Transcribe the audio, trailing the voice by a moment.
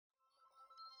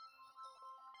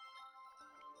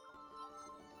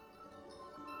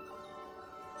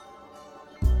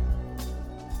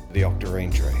The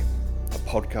Octarine Tree, a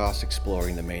podcast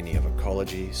exploring the meaning of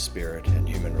ecology, spirit, and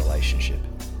human relationship.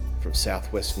 From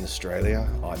southwestern Australia,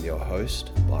 I'm your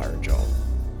host, Byron Joel.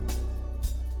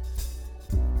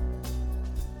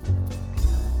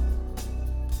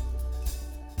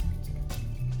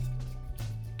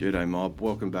 G'day mob,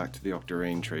 welcome back to the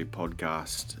Octarine Tree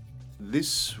podcast.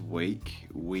 This week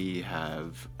we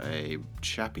have a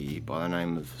chappie by the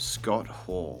name of Scott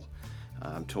Hall.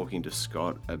 I'm talking to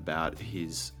Scott about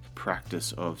his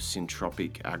practice of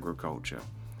syntropic agriculture.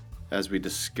 As we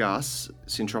discuss,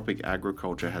 syntropic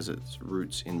agriculture has its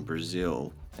roots in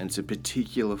Brazil, and it's a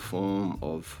particular form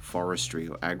of forestry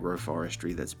or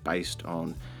agroforestry that's based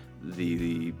on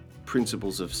the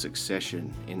principles of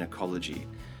succession in ecology.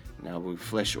 Now, we'll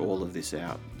flesh all of this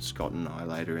out, Scott and I,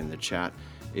 later in the chat.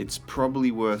 It's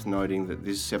probably worth noting that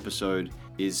this episode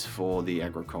is for the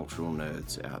agricultural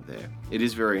nerds out there. It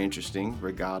is very interesting,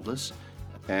 regardless,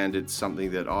 and it's something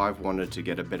that I've wanted to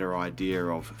get a better idea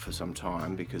of for some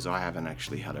time because I haven't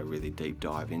actually had a really deep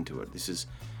dive into it. This is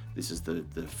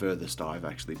the furthest I've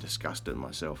actually discussed it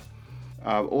myself.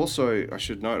 Also, I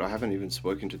should note, I haven't even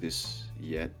spoken to this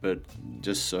yet, but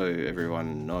just so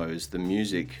everyone knows,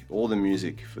 all the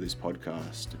music for this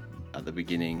podcast at the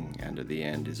beginning and at the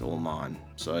end is all mine.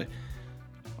 So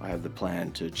I have the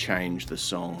plan to change the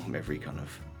song every kind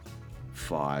of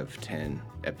 5-10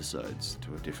 episodes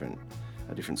to a different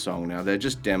song. Now, they're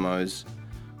just demos.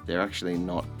 They're actually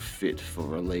not fit for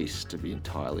release, to be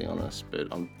entirely honest, but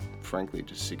I'm frankly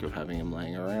just sick of having them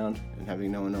laying around and having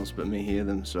no one else but me hear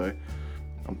them, so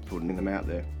I'm putting them out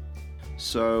there.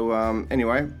 So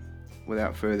anyway,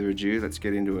 without further ado, let's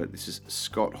get into it. This is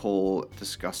Scott Hall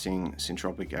discussing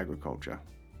syntropic agriculture.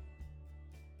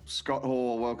 Scott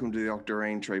Hall, welcome to the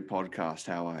Octarine Tree podcast.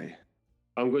 How are you?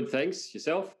 I'm good, thanks.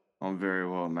 Yourself? I'm very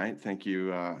well, mate. Thank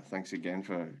you. Thanks again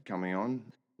for coming on.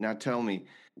 Now tell me,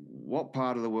 what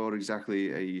part of the world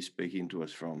exactly are you speaking to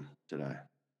us from today?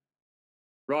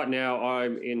 Right now,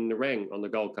 I'm in Nerang on the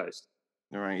Gold Coast.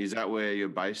 Nerang, is that where you're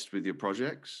based with your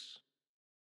projects?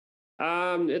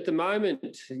 At the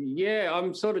moment, yeah,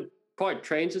 I'm sort of quite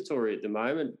transitory at the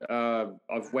moment.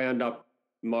 I've wound up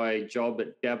my job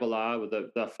at Gabalar with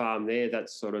the farm there.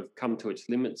 That's sort of come to its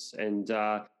limits, and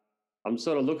I'm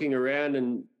sort of looking around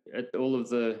and at all of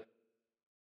the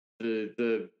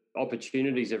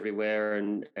opportunities everywhere,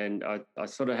 and I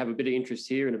sort of have a bit of interest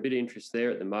here and a bit of interest there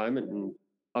at the moment, and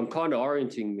I'm kind of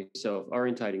orientating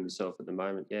myself at the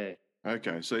moment. Yeah.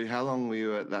 Okay, so how long were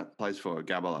you at that place for,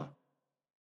 Gabalar?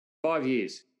 5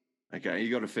 years. Okay,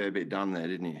 you got a fair bit done there,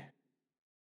 didn't you?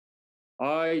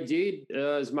 I did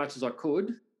as much as I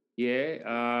could.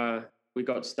 Yeah, we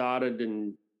got started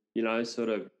and, sort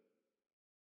of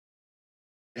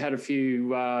had a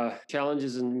few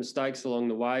challenges and mistakes along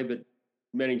the way, but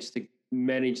managed to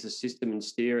manage the system and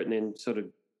steer it and then sort of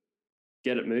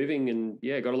get it moving and,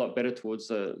 yeah, got a lot better towards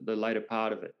the later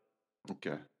part of it.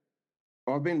 Okay.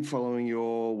 I've been following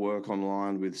your work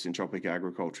online with syntropic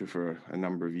agriculture for a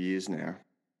number of years now,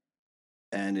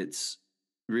 and it's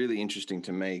really interesting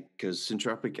to me because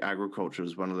syntropic agriculture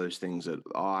is one of those things that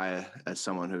I, as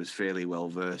someone who is fairly well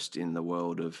versed in the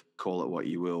world of, call it what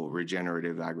you will,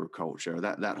 regenerative agriculture,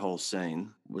 that whole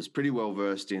scene, was pretty well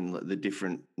versed in the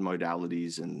different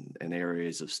modalities and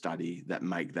areas of study that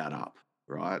make that up,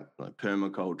 right? Like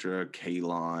permaculture,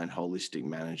 keyline, holistic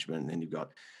management, and then you've got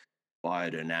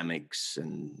biodynamics,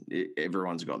 and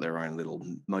everyone's got their own little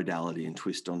modality and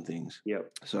twist on things.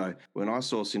 Yep. So when I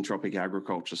saw syntropic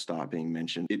agriculture start being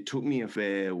mentioned, it took me a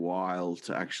fair while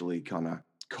to actually kind of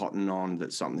cotton on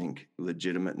that something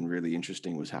legitimate and really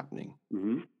interesting was happening.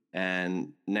 Mm-hmm.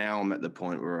 And now I'm at the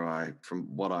point where from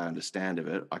what I understand of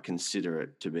it, I consider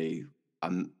it to be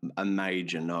a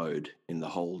major node in the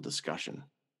whole discussion.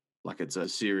 Like, it's a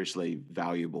seriously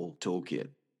valuable toolkit.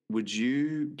 Would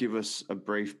you give us a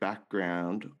brief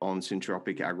background on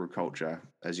syntropic agriculture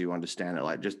as you understand it,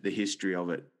 like just the history of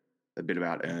it, a bit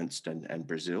about Ernst and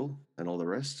Brazil and all the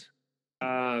rest?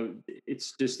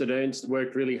 It's just that Ernst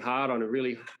worked really hard on a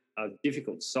really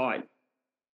difficult site.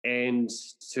 And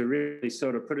to really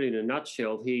sort of put it in a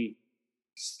nutshell, he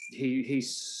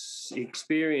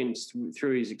experienced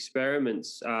through his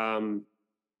experiments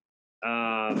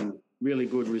really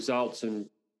good results and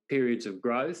periods of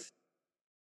growth.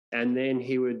 And then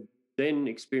he would then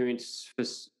experience, for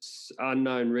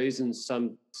unknown reasons,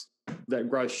 some that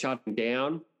growth shutting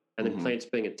down and then plants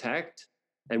being attacked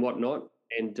and whatnot.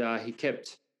 And he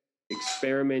kept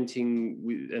experimenting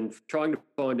with and trying to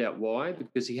find out why,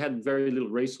 because he had very little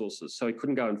resources. So he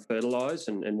couldn't go and fertilise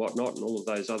and whatnot and all of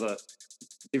those other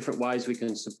different ways we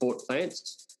can support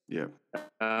plants. Yeah.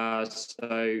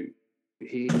 So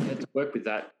he had to work with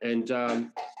that. And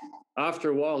after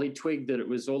a while, he twigged that it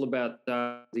was all about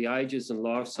the ages and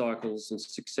life cycles and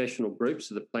successional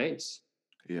groups of the plants.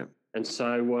 Yeah. And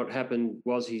so what happened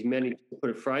was he managed to put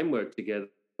a framework together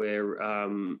where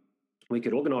we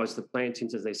could organise the plants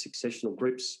into their successional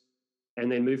groups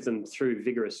and then move them through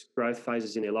vigorous growth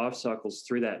phases in their life cycles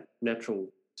through that natural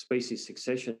species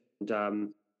succession.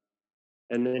 And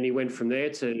then he went from there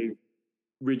to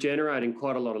regenerating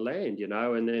quite a lot of land,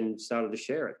 and then started to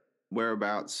share it.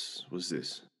 Whereabouts was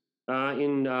this?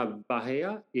 In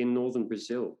Bahia in northern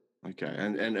Brazil.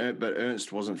 Okay, but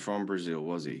Ernst wasn't from Brazil,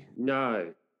 was he?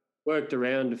 No, worked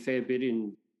around a fair bit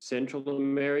in Central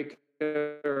America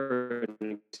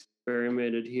and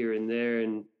experimented here and there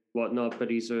and whatnot.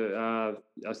 But he's I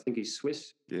think he's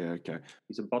Swiss. Yeah, okay.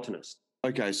 He's a botanist.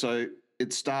 Okay, so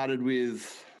it started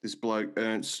with this bloke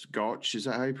Ernst Gotch. Is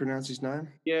that how you pronounce his name?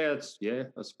 Yeah,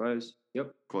 I suppose.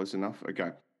 Yep. Close enough. Okay.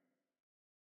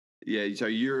 Yeah, so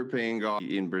European guy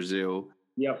in Brazil.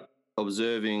 Yep.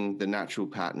 Observing the natural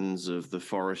patterns of the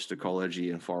forest ecology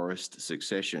and forest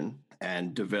succession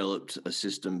and developed a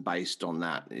system based on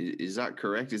that. Is that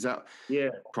correct? Is that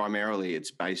primarily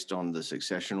it's based on the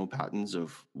successional patterns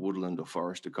of woodland or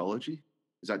forest ecology?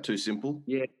 Is that too simple?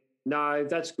 Yeah, no,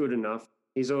 that's good enough.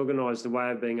 He's organised a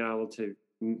way of being able to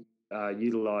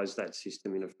utilise that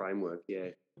system in a framework, yeah.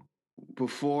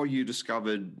 Before you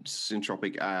discovered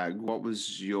Syntropic Ag, what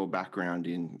was your background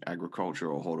in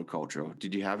agriculture or horticulture?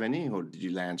 Did you have any, or did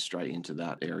you land straight into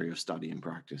that area of study and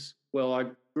practice? Well, I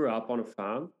grew up on a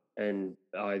farm and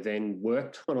I then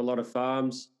worked on a lot of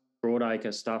farms,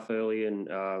 broadacre stuff early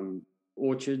and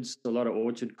orchards, a lot of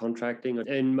orchard contracting.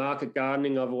 And market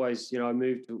gardening, I've always,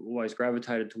 always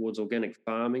gravitated towards organic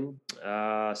farming.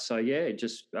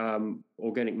 Just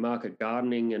organic market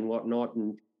gardening and whatnot,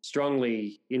 and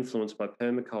strongly influenced by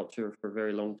permaculture for a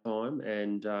very long time.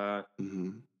 And I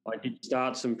did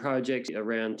start some projects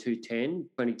around 2010.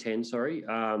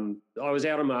 I was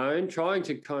out on my own trying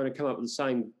to kind of come up with the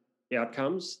same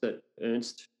outcomes that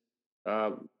Ernst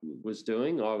was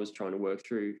doing. I was trying to work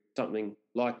through something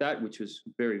like that, which was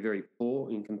very, very poor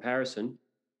in comparison.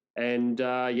 And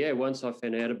once I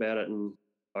found out about it and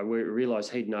I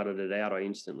realised he'd nutted it out, I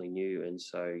instantly knew. And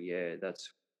so,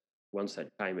 once that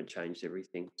came, it changed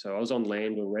everything. So I was on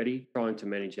land already trying to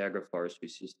manage agroforestry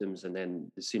systems, and then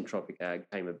the Syntropic Ag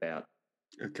came about.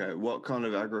 Okay. What kind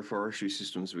of agroforestry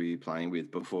systems were you playing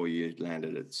with before you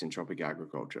landed at Syntropic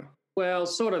Agriculture? Well,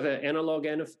 sort of an analog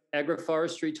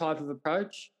agroforestry type of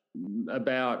approach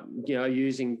about,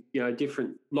 using,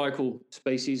 different local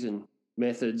species and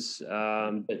methods,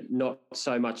 but not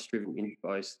so much driven in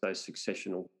by those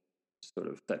successional sort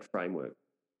of that framework.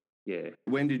 Yeah.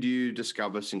 When did you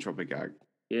discover Syntropic Ag?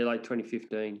 Yeah, like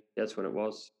 2015. That's when it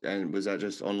was. And was that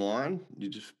just online? You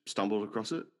just stumbled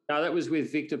across it? No, that was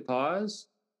with Victor Pires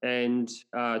and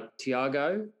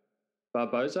Tiago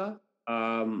Barbosa.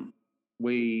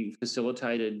 We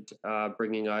facilitated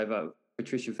bringing over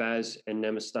Patricia Vaz and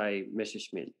Namaste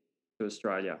Messerschmidt to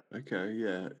Australia. Okay,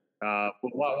 yeah.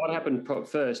 What happened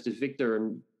first is Victor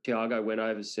and Tiago went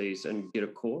overseas and did a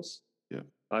course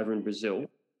over in Brazil.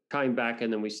 Came back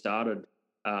and then we started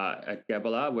at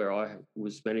Gabala where I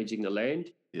was managing the land.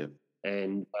 Yeah.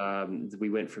 And we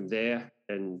went from there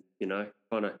and,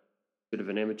 kind of bit of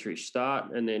an amateurish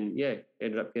start and then,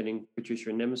 ended up getting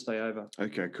Patricia and Namaste over.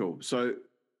 Okay, cool. So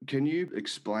can you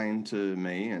explain to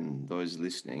me and those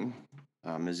listening,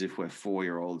 as if we're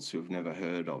 4-year-olds who have never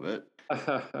heard of it?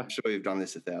 I'm sure you've done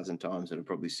this 1,000 times and are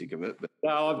probably sick of it. But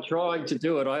no, I'm trying to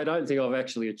do it. I don't think I've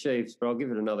actually achieved, but I'll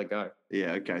give it another go.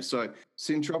 Yeah, okay. So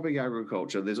Syntropic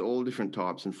agriculture, there's all different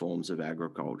types and forms of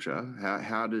agriculture.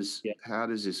 How does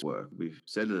this work? We've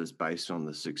said it is based on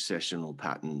the successional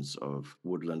patterns of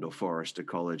woodland or forest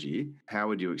ecology. How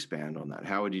would you expand on that?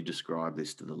 How would you describe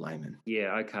this to the layman?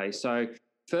 Yeah, okay. So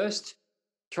first,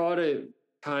 try to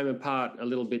comb apart a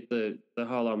little bit the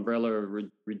whole umbrella of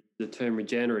the term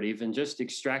regenerative and just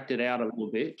extract it out a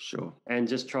little bit. Sure. And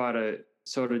just try to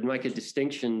sort of make a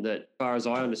distinction that, as far as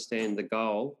I understand, the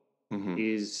goal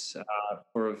is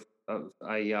for a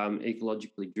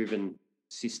ecologically driven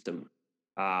system,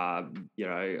 a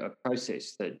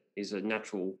process that is a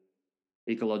natural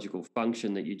ecological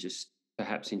function that you just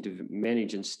perhaps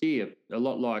manage and steer, a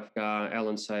lot like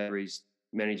Alan Savory's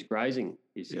managed grazing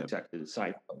is exactly the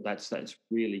same. That's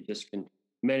really just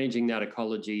managing that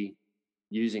ecology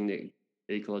using the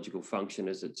ecological function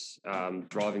as its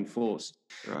driving force.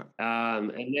 Right.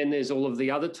 And then there's all of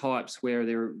the other types where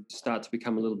they start to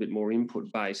become a little bit more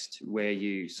input-based, where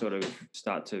you sort of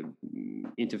start to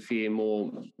interfere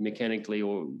more mechanically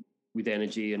or with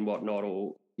energy and whatnot,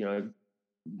 or,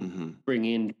 bring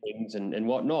in things and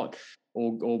whatnot,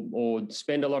 or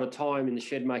spend a lot of time in the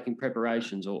shed making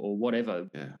preparations or whatever.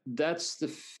 Yeah. That's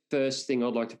the first thing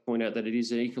I'd like to point out, that it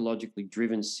is an ecologically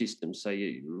driven system. So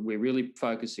we're really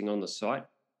focusing on the site.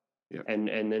 Yep. And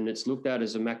then it's looked at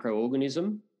as a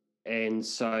macroorganism. And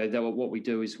so what we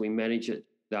do is we manage it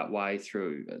that way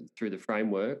through the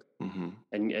framework,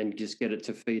 and just get it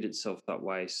to feed itself that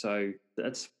way. So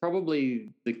that's probably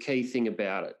the key thing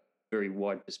about it, very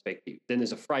wide perspective. Then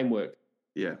there's a framework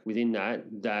within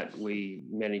that we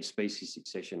manage species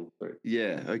succession through.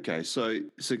 Yeah, okay. So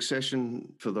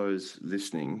succession, for those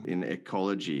listening, in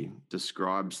ecology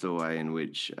describes the way in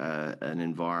which an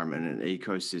environment, an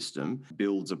ecosystem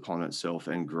builds upon itself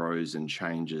and grows and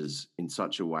changes in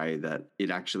such a way that it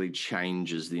actually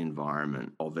changes the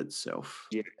environment of itself.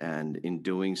 Yeah. And in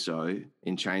doing so,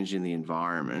 in changing the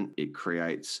environment, it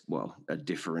creates, a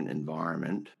different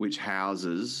environment which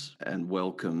houses and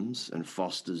welcomes and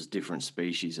fosters different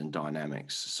species and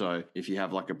dynamics. So if you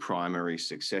have like a primary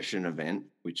succession event,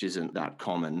 which isn't that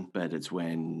common, but it's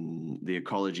when the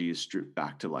ecology is stripped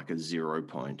back to like a 0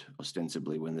 point,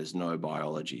 ostensibly when there's no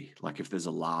biology. Like if there's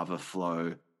a lava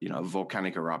flow, a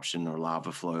volcanic eruption or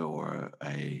lava flow or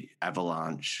a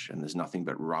avalanche and there's nothing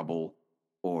but rubble,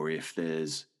 or if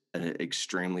there's an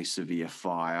extremely severe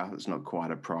fire, it's not quite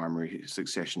a primary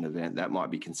succession event. That might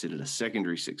be considered a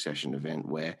secondary succession event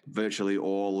where virtually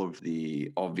all of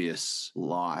the obvious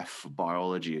life,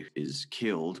 biology is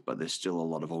killed, but there's still a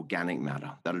lot of organic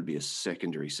matter. That would be a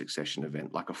secondary succession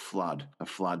event, like a flood. A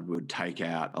flood would take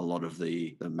out a lot of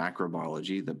the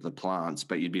macrobiology, the plants,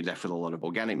 but you'd be left with a lot of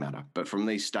organic matter. But from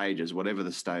these stages, whatever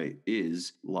the state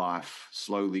is, life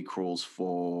slowly crawls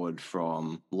forward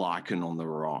from lichen on the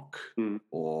rock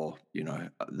or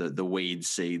the weed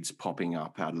seeds popping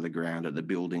up out of the ground at the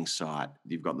building site.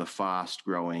 You've got the fast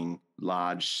growing,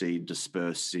 large seed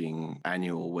dispersing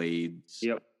annual weeds.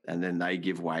 Yep. And then they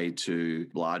give way to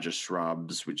larger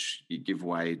shrubs, which give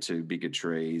way to bigger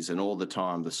trees. And all the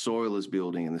time the soil is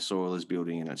building and it's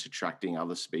attracting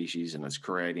other species and it's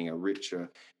creating a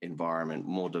richer environment,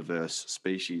 more diverse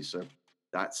species. So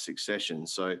that's succession.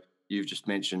 So you've just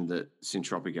mentioned that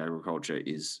syntropic agriculture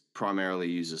primarily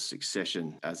uses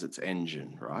succession as its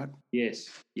engine, right? Yes.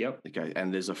 Yep. Okay.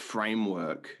 And there's a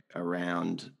framework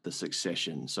around the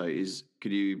succession. So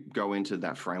could you go into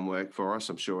that framework for us?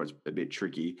 I'm sure it's a bit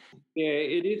tricky. Yeah,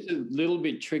 it is a little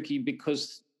bit tricky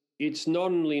because it's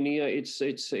non-linear. It's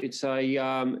a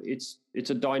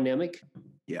dynamic.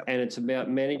 Yeah. And it's about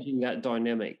managing that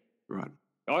dynamic. Right.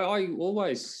 I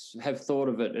always have thought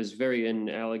of it as very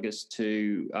analogous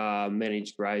to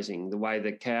managed grazing, the way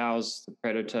the cows, the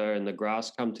predator, and the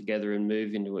grass come together and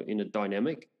move in a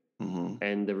dynamic,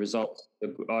 and the results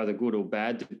are either good or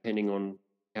bad depending on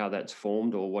how that's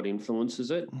formed or what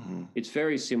influences it. It's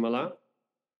very similar,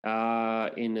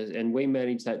 and we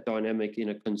manage that dynamic in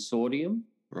a consortium.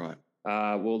 Right.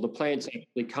 The plants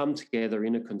actually come together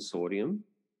in a consortium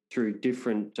through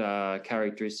different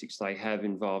characteristics they have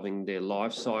involving their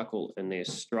life cycle and their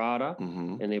strata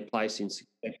and their place in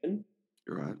succession.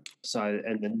 Right. So,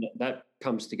 and then that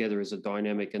comes together as a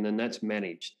dynamic, and then that's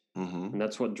managed, and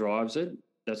that's what drives it.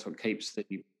 That's what keeps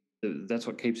that's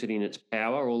what keeps it in its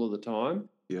power all of the time.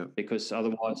 Yeah. Because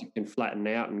otherwise it can flatten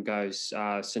out and go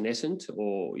senescent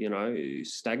or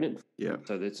stagnant. Yeah.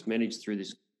 So that's managed through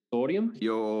this consortium.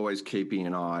 You're always keeping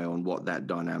an eye on what that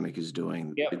dynamic is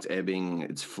doing. Yep. It's ebbing,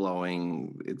 it's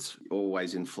flowing, it's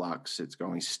always in flux, it's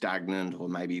going stagnant or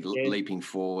maybe leaping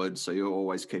forward. So you're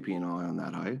always keeping an eye on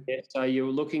that, eh? Yeah. So you're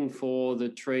looking for the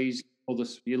trees,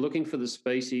 you're looking for the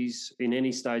species in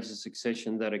any stage of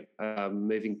succession that are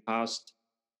moving past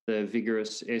the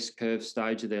vigorous S-curve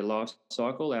stage of their life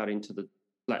cycle out into the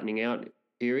flattening out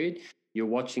period. You're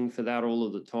watching for that all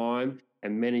of the time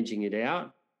and managing it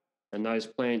out. And those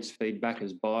plants feed back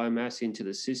as biomass into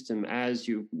the system as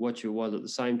you watch your while. At the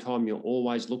same time, you're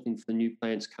always looking for new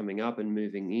plants coming up and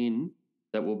moving in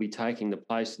that will be taking the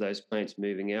place of those plants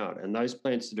moving out. And those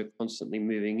plants that are constantly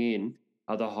moving in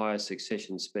are the higher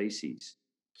succession species.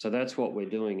 So that's what we're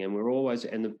doing. And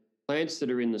the plants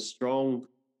that are in the strong,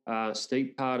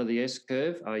 steep part of the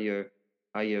S-curve are your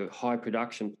high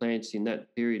production plants in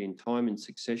that period in time in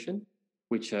succession,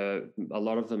 which a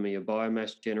lot of them are your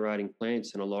biomass generating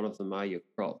plants and a lot of them are your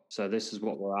crop. So this is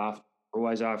what we're after. We're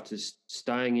always after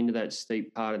staying into that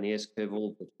steep part in the S-curve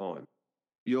all the time.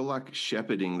 You're like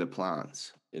shepherding the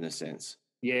plants in a sense.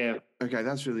 Yeah. Okay,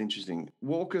 that's really interesting.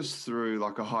 Walk us through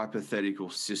like a hypothetical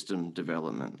system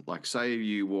development. Like, say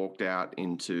you walked out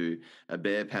into a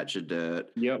bare patch of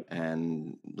dirt, Yep.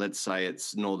 and let's say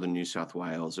it's northern New South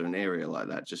Wales or an area like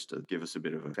that, just to give us a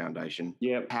bit of a foundation.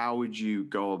 Yep. How would you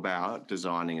go about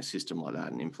designing a system like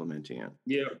that and implementing it?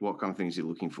 Yep. What kind of things are you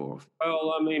looking for?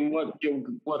 Well, I mean,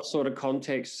 what sort of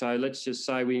context? So let's just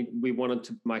say we wanted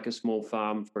to make a small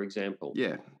farm, for example,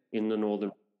 Yeah. in the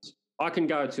northern. I can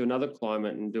go to another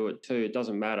climate and do it too. It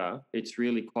doesn't matter. It's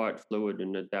really quite fluid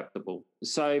and adaptable.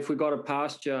 So if we got a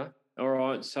pasture, all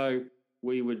right, so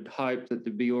we would hope that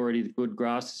there'd be already good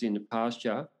grasses in the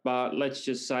pasture. But let's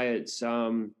just say it's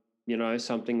something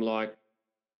like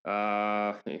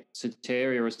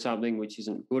Soteria or something which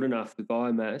isn't good enough for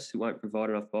biomass. It won't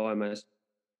provide enough biomass.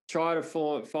 Try to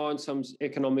find some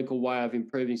economical way of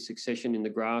improving succession in the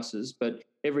grasses, but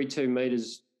every 2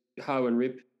 metres hoe and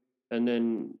rip, and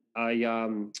then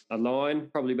a line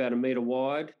probably about 1 metre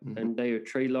wide, and they are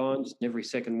tree lines, and every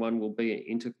second one will be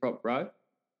an intercrop row.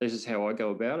 This is how I go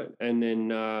about it. And then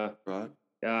Right.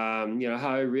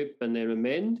 hoe, rip, and then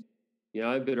amend,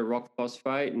 a bit of rock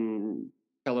phosphate and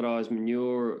pelletized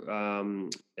manure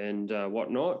and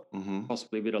whatnot,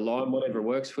 possibly a bit of lime, whatever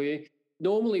works for you.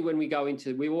 Normally when we go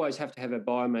into, we always have to have our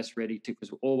biomass ready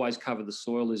because we always cover the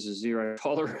soil as a zero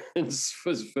tolerance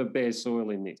for bare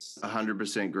soil in this.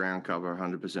 100% ground cover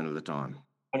 100% of the time.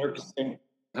 100%,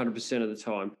 100% of the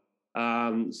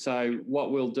time. So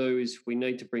what we'll do is if we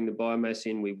need to bring the biomass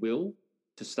in, we will,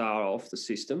 to start off the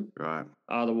system. Right.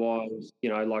 Otherwise,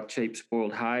 like cheap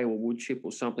spoiled hay or wood chip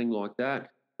or something like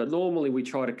that. But normally we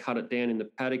try to cut it down in the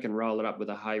paddock and roll it up with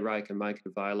a hay rake and make it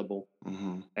available.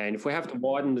 And if we have to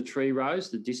widen the tree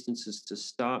rows, the distances to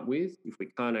start with, if we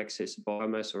can't access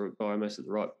biomass or biomass at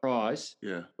the right price,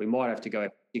 we might have to go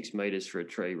 6 metres for a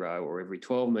tree row or every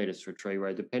 12 metres for a tree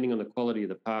row, depending on the quality of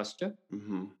the pasture.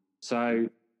 So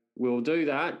we'll do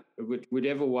that.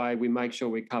 Whichever way, we make sure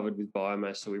we're covered with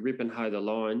biomass. So we rip and hoe the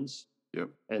lines.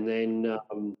 And then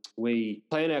we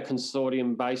plan our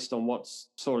consortium based on what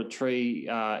sort of tree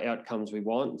outcomes we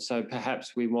want. So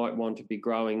perhaps we might want to be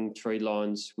growing tree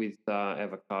lines with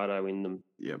avocado in them.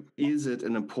 Is it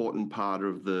an important part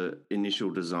of the initial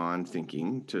design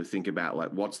thinking to think about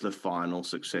like what's the final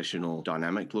successional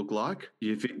dynamic look like?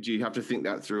 Do you have to think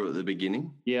that through at the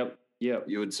beginning? Yep.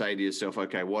 You would say to yourself,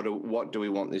 okay, what do we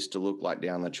want this to look like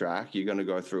down the track? You're going to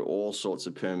go through all sorts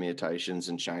of permutations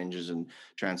and changes and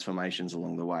transformations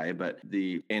along the way, but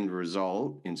the end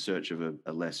result, in search of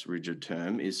a less rigid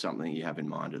term, is something you have in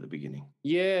mind at the beginning.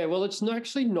 Yeah, well, it's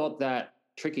actually not that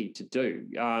tricky to do.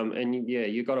 And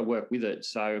you've got to work with it.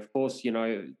 So of course,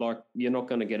 like you're not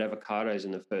going to get avocados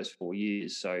in the first 4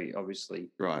 years. So obviously,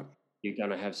 right, you're going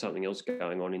to have something else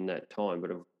going on in that time.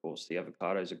 But of course, the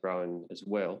avocados are growing as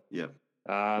well.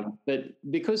 But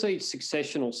because each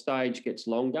successional stage gets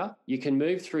longer, you can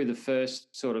move through the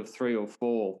first sort of 3 or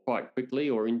 4 quite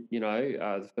quickly, or in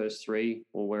the first 3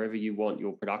 or wherever you want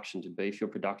your production to be. If your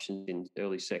production's in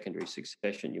early secondary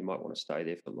succession, you might want to stay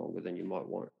there for longer than you might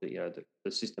want. The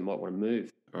system might want to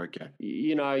move. Okay.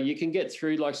 You can get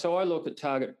through so I look at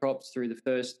target crops through the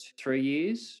first 3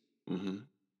 years.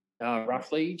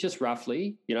 Roughly,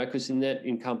 because then that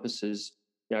encompasses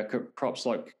crops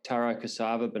like taro,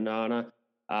 cassava, banana,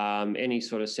 any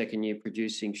sort of second year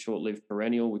producing short-lived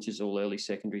perennial, which is all early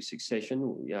secondary succession,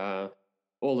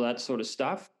 all of that sort of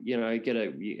stuff.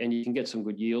 And you can get some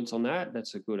good yields on that.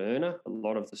 That's a good earner. A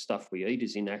lot of the stuff we eat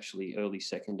is in actually early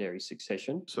secondary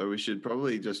succession. So we should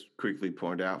probably just quickly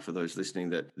point out for those listening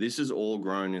that this is all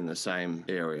grown in the same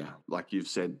area. Like you've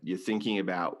said, you're thinking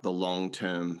about the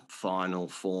long-term final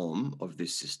form of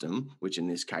this system, which in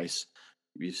this case,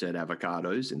 you said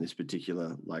avocados in this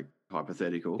particular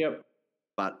hypothetical.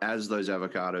 But as those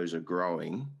avocados are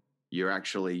growing, you're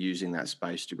actually using that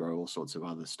space to grow all sorts of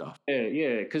other stuff.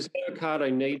 Because avocado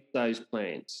needs those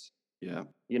plants. But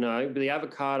the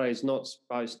avocado is not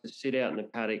supposed to sit out in the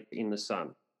paddock in the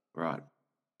sun. Right.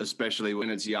 Especially when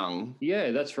it's young.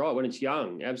 Yeah, that's right. When it's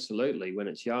young, absolutely. When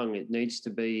it's young, it needs to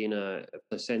be in a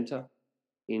placenta,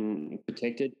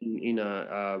 protected in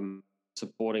a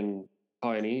supporting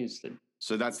pioneers.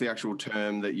 So that's the actual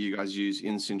term that you guys use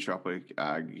in Syntropic.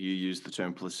 You use the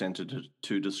term placenta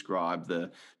to describe the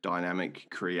dynamic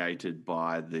created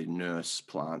by the nurse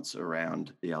plants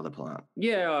around the other plant.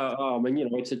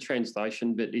 It's a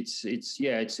translation, but it's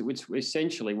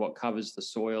essentially what covers the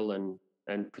soil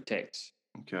and protects.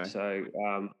 Okay. So,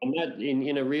 and that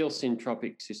in a real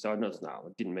syntropic system, I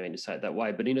didn't mean to say it that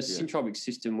way, but in a syntropic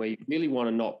system where you really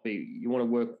want to you want to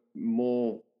work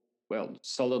more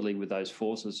solidly with those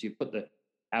forces. You put the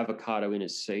avocado in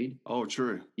its seed. Oh,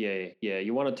 true. Yeah.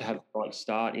 You want it to have the right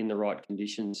start in the right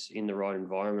conditions, in the right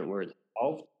environment where it's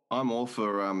evolved. I'm all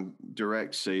for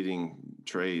direct seeding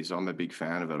trees. I'm a big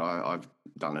fan of it. I've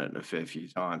done it a fair few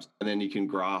times. And then you can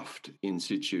graft in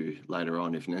situ later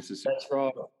on if necessary. That's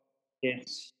right.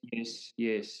 Yes.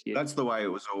 That's the way it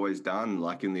was always done,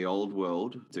 like in the old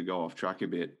world, to go off track a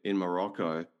bit. In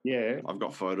Morocco, Yeah. I've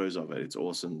got photos of it. It's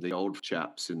awesome. The old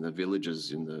chaps in the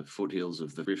villages in the foothills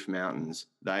of the Rift Mountains,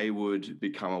 they would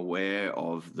become aware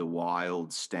of the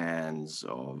wild stands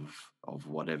of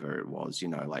whatever it was,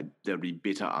 like there'd be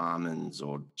bitter almonds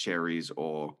or cherries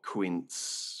or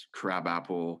quince,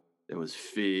 crabapple. There was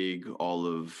fig,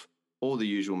 olive, all the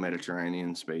usual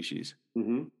Mediterranean species.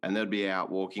 Mm-hmm. And they'd be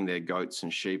out walking their goats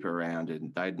and sheep around,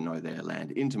 and they'd know their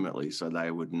land intimately. So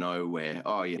they would know where,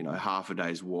 half a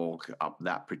day's walk up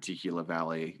that particular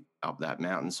valley, up that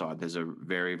mountainside, there's a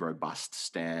very robust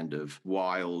stand of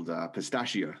wild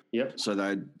pistachio. Yep. So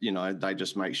they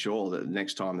just make sure that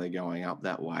next time they're going up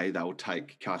that way, they'll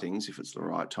take cuttings, if it's the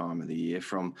right time of the year,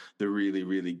 from the really,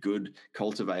 really good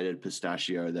cultivated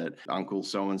pistachio that Uncle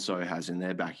so-and-so has in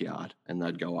their backyard. And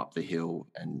they'd go up the hill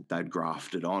and they'd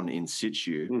graft it on in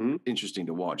situ. Mm-hmm. Interesting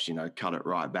to watch, cut it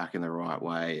right back in the right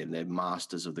way. And they're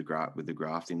masters of with the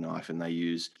grafting knife. And they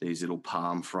use these little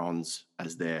palm fronds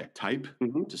as their tape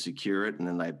to secure it. And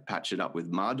then they patch it up with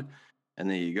mud. And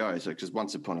there you go. So, because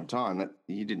once upon a time, that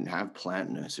you didn't have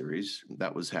plant nurseries.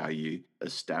 That was how you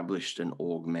established an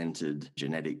augmented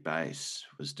genetic base,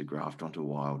 was to graft onto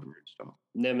wild rootstock.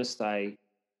 Namaste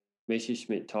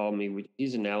Messerschmidt told me,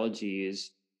 his analogy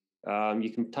is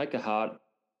you can take a heart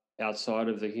outside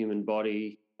of the human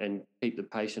body and keep the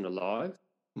patient alive,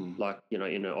 like, in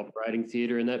an operating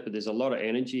theatre and that, but there's a lot of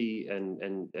energy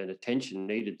and attention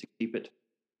needed to keep it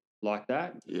like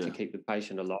that, to keep the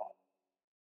patient alive.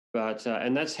 But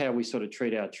and that's how we sort of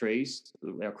treat our trees,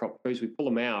 our crop trees. We pull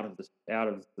them out of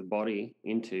the body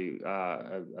into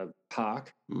a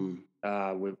park, and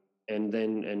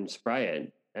spray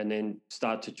it, and then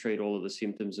start to treat all of the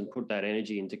symptoms and put that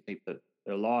energy in to keep it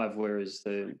alive. Whereas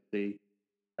to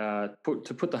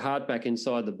put the heart back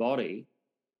inside the body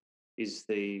is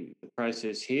the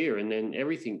process here, and then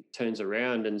everything turns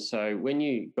around. And so when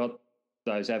you got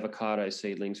those avocado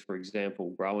seedlings, for example,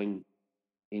 growing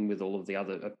in with all of the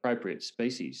other appropriate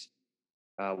species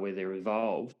where they're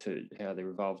evolved to how they're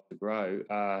evolved to grow,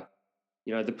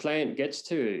 the plant gets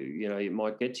to, it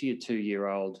might get to your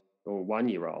 2-year-old or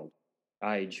 1-year-old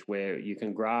age where you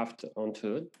can graft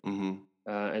onto it,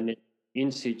 and then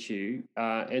in situ,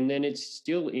 and then it's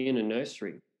still in a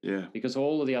nursery. Yeah. Because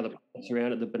all of the other plants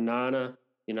around it, the banana,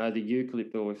 the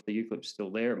eucalypt, or if the eucalypt's still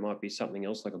there, it might be something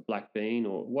else like a black bean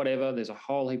or whatever. There's a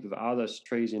whole heap of other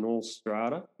trees in all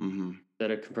strata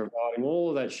that are providing all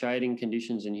of that shading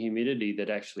conditions and humidity that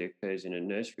actually occurs in a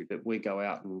nursery. But we go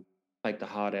out and take the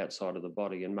heart outside of the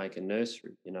body and make a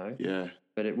nursery, Yeah.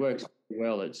 But it works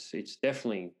well. It's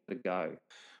definitely the go.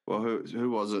 Well,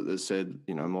 who was it that said,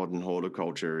 modern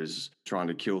horticulture is trying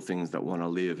to kill things that want to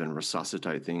live and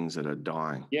resuscitate things that are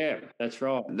dying? Yeah, that's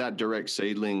right. That direct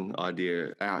seedling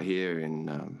idea out here in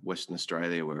Western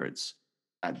Australia, where it's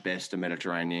at best a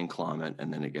Mediterranean climate,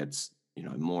 and then it gets,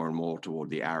 more and more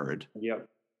toward the arid. Yep.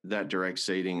 That direct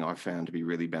seeding I found to be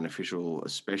really beneficial,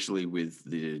 especially with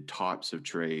the types of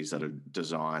trees that are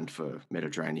designed for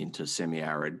Mediterranean to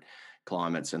semi-arid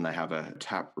climates, and they have a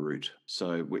tap root.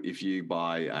 So if you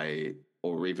buy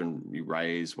or even you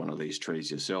raise one of these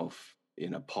trees yourself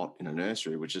in a pot in a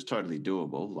nursery, which is totally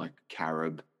doable, like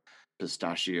carob,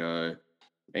 pistachio,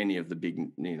 any of the big,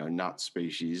 nut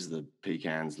species, the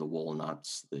pecans, the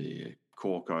walnuts, the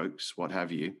cork oaks, what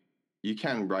have you, you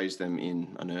can raise them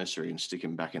in a nursery and stick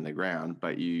them back in the ground,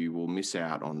 but you will miss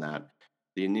out on that.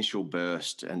 The initial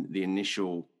burst and the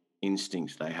initial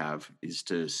instinct they have is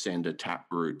to send a tap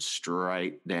root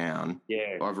straight down.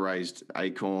 Yeah. I've raised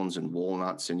acorns and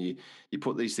walnuts, and you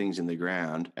put these things in the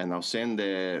ground and they'll send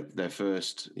their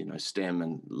first, stem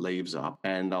and leaves up,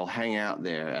 and they'll hang out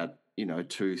there at,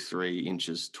 2-3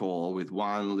 inches tall with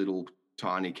one little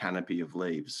tiny canopy of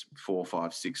leaves, 4,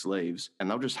 5, 6 leaves, and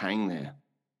they'll just hang there.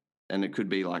 And it could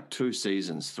be like 2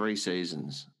 seasons, 3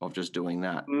 seasons of just doing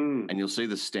that. And you'll see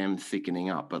the stem thickening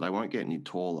up, but they won't get any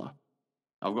taller.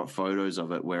 I've got photos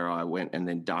of it where I went and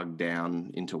then dug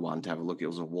down into one to have a look. It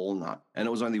was a walnut, and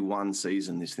it was only 1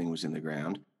 season this thing was in the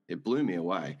ground. It blew me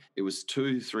away. It was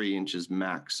 2-3 inches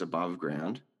max above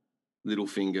ground, little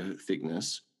finger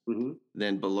thickness.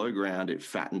 Then below ground, it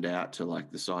fattened out to like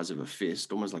the size of a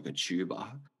fist, almost like a tuber.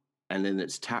 And then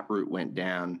its taproot went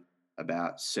down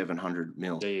about 700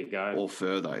 mil There you go. or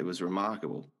further. It was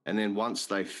remarkable. And then once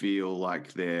they feel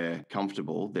like they're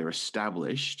comfortable, they're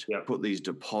established, Yep. put these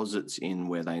deposits in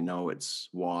where they know it's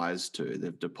wise to.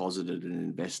 They've deposited and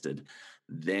invested.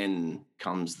 Then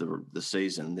comes the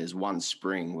season. There's one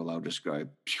spring where they'll just go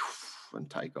and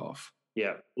take off.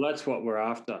 Yeah, well, that's what we're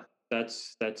after.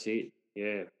 That's it.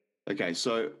 Yeah. Okay,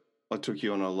 so I took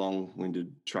you on a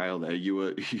long-winded trail there. You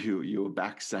were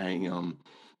back saying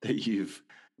that you've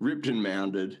ripped and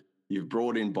mounded, you've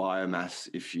brought in biomass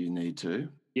if you need to.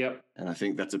 Yep. And I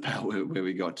think that's about where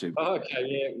we got to. Oh,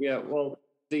 okay. Yeah. Well,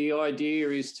 the idea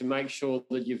is to make sure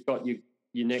that you've got your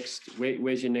next.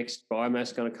 Where's your next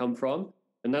biomass going to come from?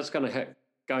 And that's going to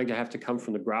have to come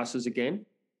from the grasses again.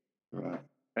 Right.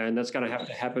 And that's going to have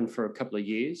to happen for a couple of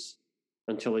years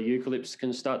until the eucalypts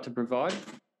can start to provide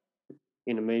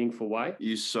in a meaningful way.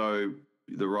 You sow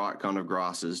the right kind of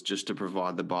grasses just to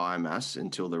provide the biomass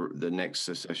until the next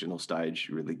successional stage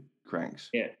really cranks.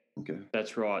 Yeah. Okay.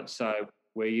 That's right. So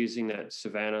we're using that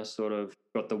savanna sort of,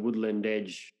 got the woodland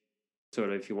edge sort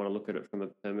of, if you want to look at it from a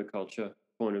permaculture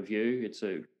point of view, it's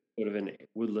a sort of an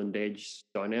woodland edge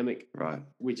dynamic. Right.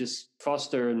 We just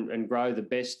foster and grow the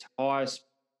best, highest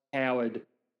powered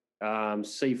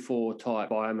C4 type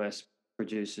biomass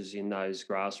producers in those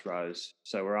grass rows.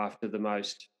 So we're after the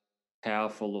most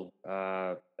powerful,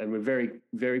 and we're very,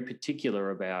 very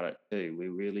particular about it too. We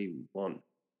really want,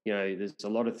 there's a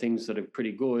lot of things that are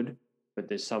pretty good, but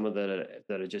there's some of that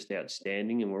are just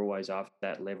outstanding, and we're always after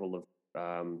that level of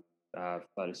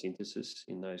photosynthesis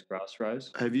in those grass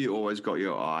rows. Have you always got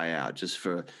your eye out just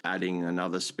for adding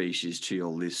another species to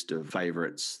your list of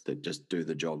favourites that just do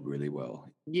the job really well?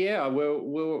 Yeah,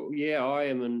 yeah, I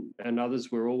am, and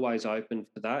others. We're always open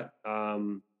for that.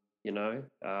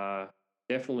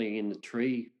 Definitely in the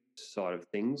tree side of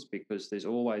things, because there's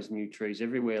always new trees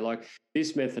everywhere. Like,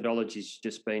 this methodology's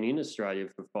just been in Australia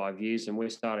for 5 years, and we're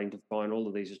starting to find all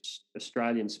of these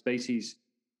Australian species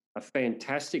are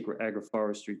fantastic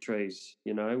agroforestry trees.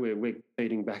 We're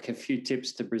feeding back a few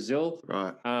tips to Brazil,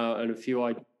 right, and a few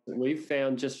ideas that we've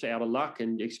found just out of luck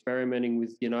and experimenting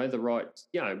with, the right,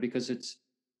 because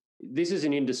this is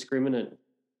an indiscriminate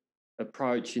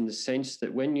approach in the sense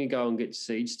that when you go and get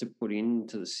seeds to put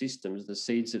into the systems, the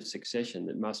seeds of succession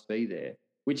that must be there,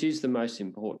 which is the most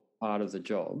important part of the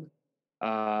job,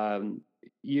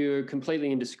 you're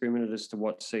completely indiscriminate as to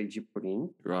what seeds you put in.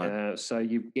 Right. So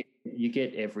you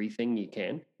get everything you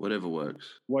can. Whatever works.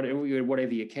 Whatever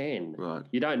you can. Right.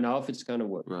 You don't know if it's going to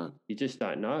work. Right. You just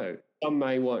don't know. Some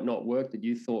may not work that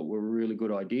you thought were a really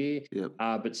good idea, yep.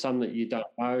 But some that you don't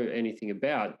know anything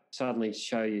about suddenly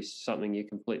show you something you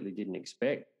completely didn't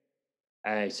expect.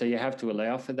 So you have to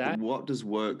allow for that. What does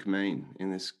work mean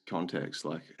in this context?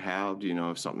 Like, how do you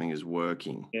know if something is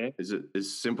working? Yeah. Is it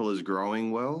as simple as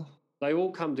growing well? They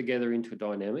all come together into a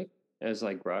dynamic as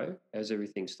they grow, as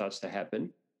everything starts to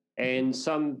happen. And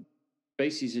some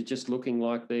species are just looking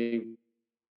like they're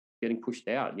getting pushed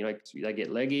out. They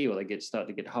get leggy, or they start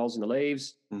to get holes in the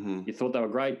leaves. Mm-hmm. You thought they were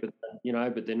great, but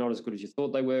they're not as good as you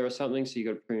thought they were, or something. So you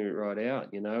got to prune it right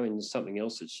out, and something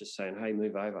else that's just saying, "Hey,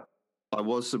 move over." I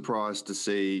was surprised to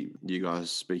see you guys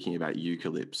speaking about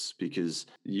eucalypts, because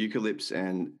eucalypts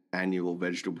and annual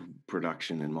vegetable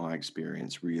production, in my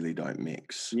experience, really don't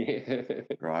mix. Yeah.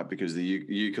 Right? Because the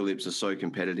eucalypts are so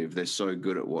competitive. They're so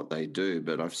good at what they do.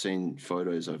 But I've seen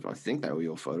photos of, I think they were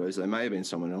your photos, they may have been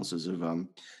someone else's, of,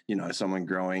 someone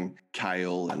growing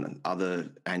kale and other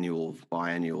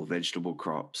biannual vegetable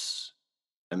crops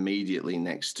immediately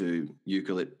next to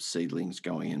eucalypt seedlings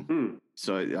going in.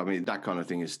 So, I mean, that kind of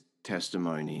thing is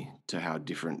testimony to how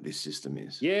different this system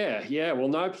is. Yeah. Well,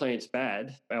 no plant's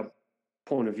bad. Our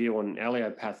point of view on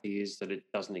allelopathy is that it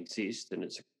doesn't exist, and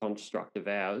it's a construct of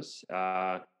ours.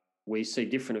 We see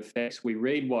different effects. We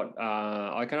read what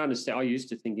I can understand. I used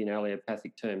to think in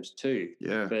allelopathic terms too.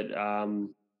 Yeah. But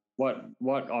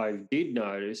what I did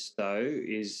notice though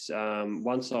is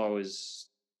once I was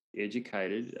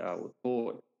educated or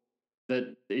taught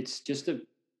that it's just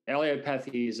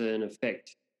allelopathy is an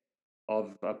effect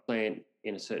of a plant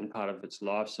in a certain part of its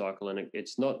life cycle, and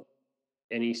it's not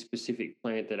any specific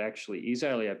plant that actually is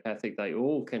allelopathic. They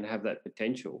all can have that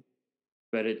potential,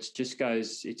 but it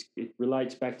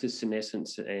relates back to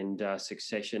senescence and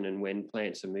succession, and when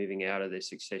plants are moving out of their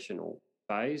successional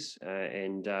phase,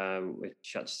 and it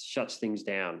shuts things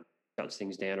down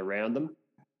around them,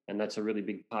 and that's a really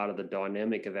big part of the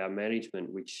dynamic of our management,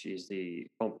 which is the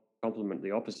complement. The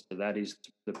opposite of that is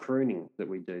the pruning that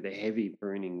we do, the heavy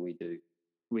pruning we do.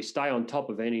 We stay on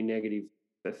top of any negative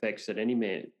effects that any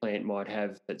plant might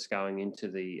have that's going into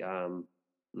the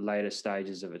later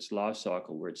stages of its life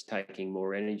cycle, where it's taking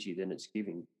more energy than it's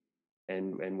giving.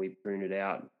 and we prune it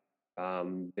out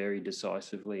very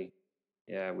decisively.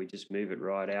 Yeah, we just move it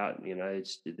right out.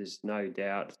 There's no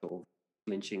doubt or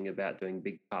flinching about doing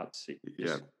big cuts. It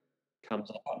just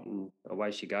comes out and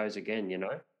away she goes again.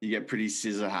 You get pretty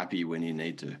scissor happy when you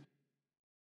need to.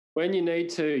 When you need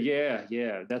to,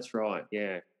 yeah, that's right.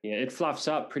 Yeah. It fluffs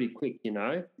up pretty quick.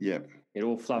 Yep. It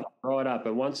all fluffs right up,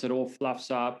 and once it all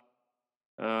fluffs up,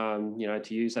 to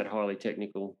use that highly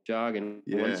technical jargon,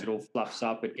 once it all fluffs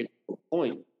up, it gets to a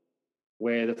point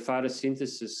where the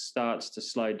photosynthesis starts to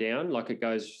slow down, like it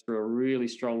goes through a really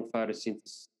strong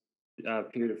photosynthesis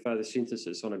period of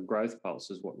photosynthesis on a growth pulse,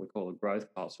 is what we call a growth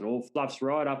pulse, and all fluffs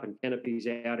right up and canopies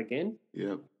out again.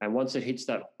 Yep. And once it hits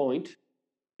that point,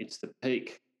 it's the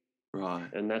peak. Right.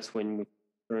 And that's when we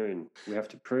prune. We have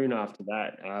to prune after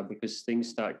that because things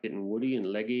start getting woody and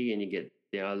leggy, and you get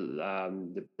the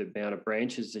amount of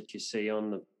branches that you see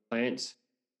on the plants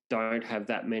don't have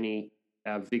that many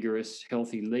vigorous,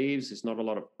 healthy leaves. There's not a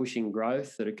lot of pushing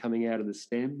growth that are coming out of the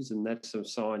stems, and that's a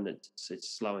sign that it's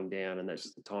slowing down, and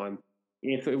that's the time.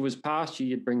 If it was pasture,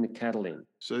 you'd bring the cattle in.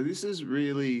 So this is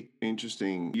really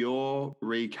interesting. You're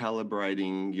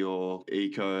recalibrating your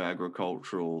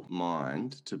eco-agricultural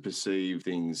mind to perceive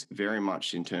things very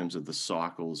much in terms of the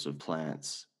cycles of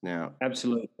plants. Now,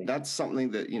 absolutely, that's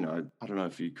something that, I don't know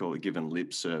if you call it given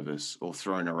lip service or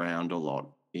thrown around a lot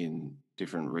in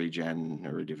different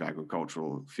regenerative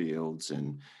agricultural fields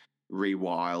and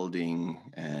rewilding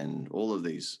and all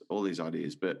these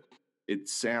ideas. But it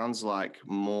sounds like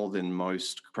more than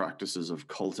most practices of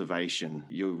cultivation,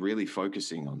 you're really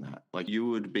focusing on that. Like you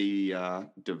would be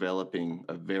developing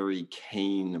a very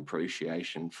keen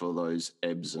appreciation for those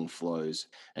ebbs and flows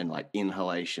and like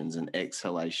inhalations and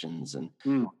exhalations and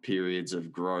periods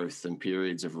of growth and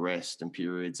periods of rest and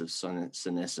periods of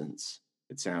senescence.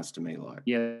 It sounds to me like.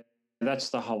 Yeah.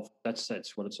 That's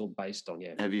what it's all based on,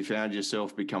 yeah. Have you found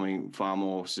yourself becoming far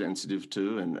more sensitive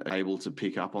to and able to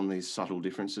pick up on these subtle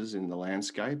differences in the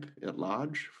landscape at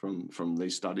large from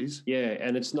these studies? Yeah,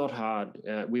 and it's not hard.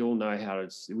 We all know how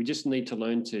we just need to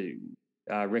learn to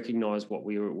recognise what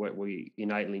we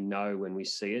innately know when we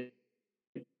see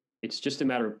it. It's just a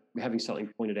matter of having something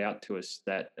pointed out to us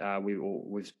that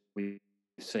we've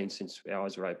seen since our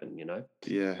eyes are open.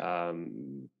 Yeah.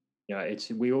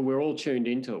 We're all tuned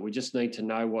into it. We just need to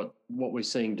know what we're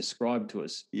seeing described to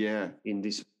us. Yeah. In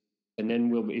this, and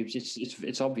then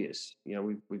it's obvious.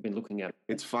 We've been looking at it.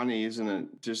 It's funny, isn't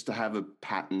it? Just to have a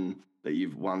pattern that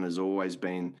one has always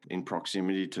been in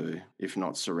proximity to, if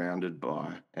not surrounded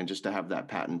by, and just to have that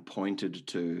pattern pointed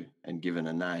to and given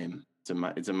a name.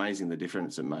 It's amazing the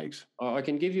difference it makes. I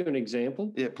can give you an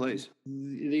example. Yeah, please.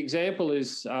 The example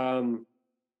is.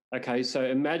 Okay, so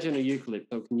imagine a eucalypt.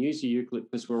 I can use a eucalypt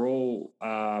because we're all,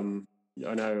 I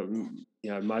know,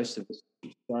 most of us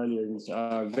Australians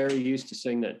are very used to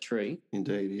seeing that tree.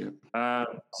 Indeed, yeah.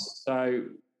 So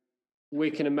we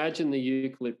can imagine the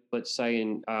eucalypt, let's say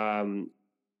in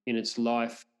its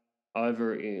life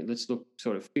let's look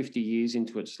sort of 50 years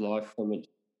into its life from its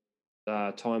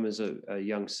time as a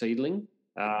young seedling.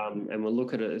 And we'll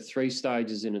look at it at 3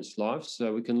 stages in its life.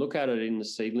 So we can look at it in the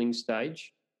seedling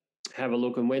stage, have a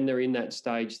look, and when they're in that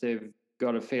stage, they've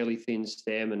got a fairly thin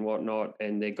stem and whatnot,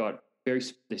 and they've got very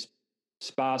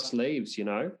sparse leaves,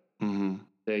 Mm-hmm.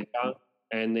 They're young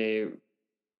and they're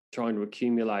trying to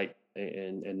accumulate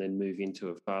and then move into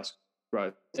a fast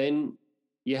growth. Then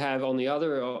you have on the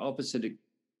other opposite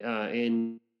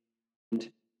end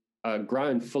fully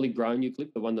grown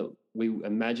eucalypt, the one that we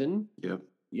imagine. Yep.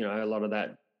 A lot of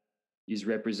that is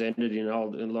represented in a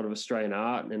lot of Australian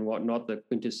art and whatnot, the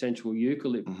quintessential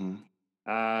eucalypt. Mm-hmm.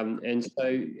 And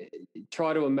so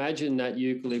try to imagine that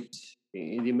eucalypt,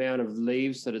 the amount of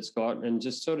leaves that it's got, and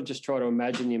just try to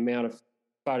imagine the amount of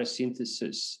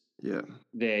photosynthesis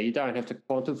there. You don't have to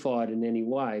quantify it in any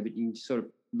way, but you can sort of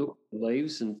look at the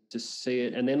leaves and just see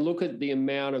it, and then look at the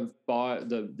amount of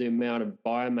the amount of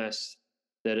biomass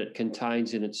that it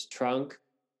contains in its trunk,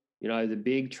 the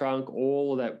big trunk,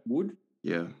 all of that wood.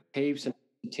 Yeah. Heaps of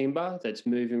timber that's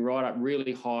moving right up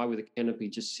really high with a canopy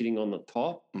just sitting on the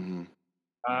top. Mm-hmm.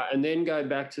 And then go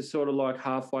back to sort of like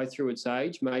halfway through its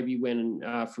age, maybe when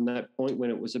from that point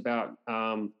when it was about,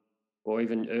 or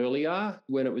even earlier,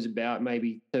 when it was about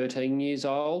maybe 13 years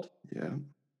old. Yeah.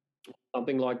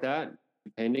 Something like that,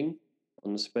 depending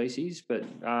on the species, but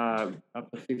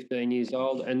up to 15 years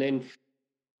old. And then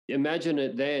imagine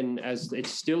it then as it's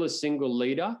still a single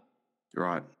leader.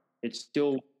 Right. It's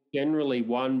still generally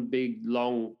one big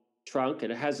long trunk,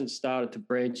 and it hasn't started to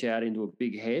branch out into a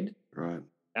big head. Right.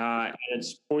 And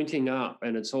it's pointing up,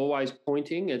 and it's always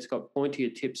pointing. It's got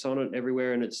pointier tips on it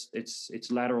everywhere, and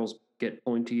its laterals get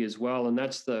pointy as well. And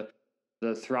that's the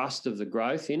the thrust of the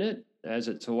growth in it, as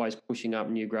it's always pushing up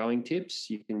new growing tips.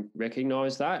 You can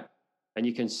recognise that, and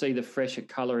you can see the fresher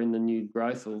colour in the new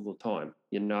growth all the time.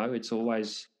 It's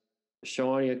always a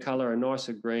shinier colour, a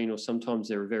nicer green, or sometimes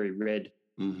they're very red.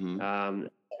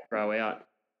 Grow out,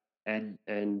 and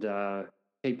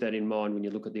keep that in mind when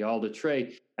you look at the older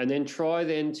tree, and then try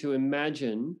then to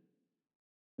imagine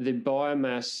the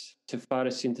biomass to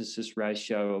photosynthesis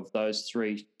ratio of those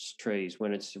three trees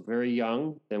when it's very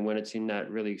young, then when it's in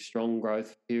that really strong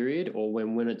growth period, or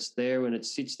when it's there, when it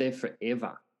sits there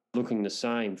forever, looking the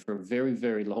same for a very,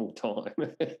 very long time.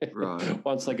 Right.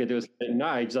 Once they get to a certain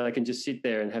age, they can just sit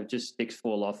there and have just sticks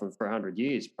fall off them for 100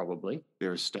 years, probably.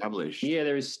 They're established. Yeah,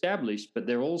 they're established, but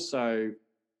they're also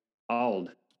old.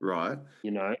 Right.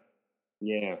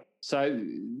 Yeah. So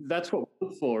that's what we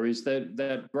look for, is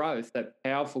that growth, that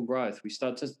powerful growth. We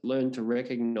start to learn to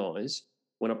recognize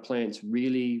when a plant's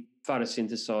really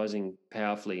photosynthesizing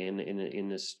powerfully in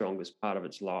the strongest part of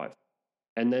its life.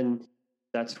 And then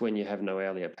that's when you have no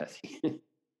allelopathy.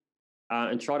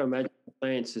 And try to imagine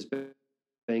plants as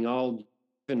being old,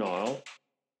 juvenile,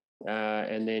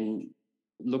 and then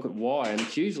look at why. And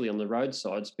it's usually on the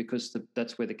roadsides, because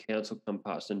that's where the council come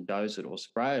past and dose it or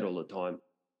spray it all the time.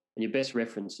 And your best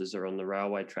references are on the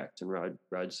railway tracks and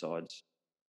roadsides.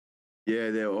 Yeah,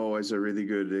 they're always a really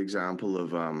good example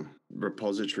of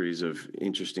repositories of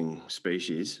interesting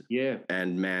species. Yeah.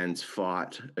 And man's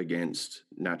fight against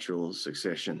natural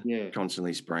succession. Yeah.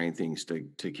 Constantly spraying things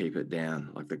to keep it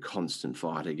down, like the constant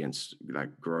fight against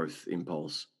that growth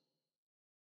impulse.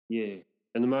 Yeah.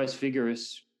 And the most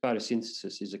vigorous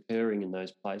photosynthesis is occurring in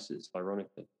those places,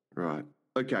 ironically. Right.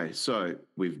 Okay, so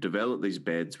we've developed these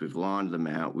beds, we've lined them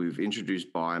out, we've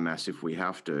introduced biomass if we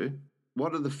have to.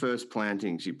 What are the first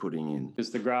plantings you're putting in?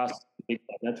 Because the grass,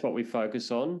 that's what we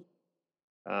focus on.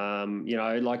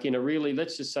 Like in a really,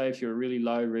 let's just say if you're a really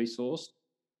low resource,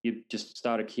 you just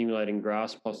start accumulating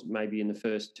grass maybe in the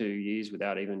first 2 years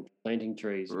without even planting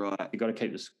trees. Right. You've got to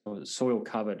keep the soil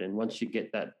covered. And once you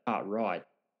get that part right,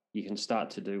 you can start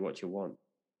to do what you want.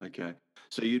 Okay.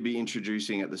 So you'd be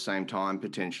introducing at the same time,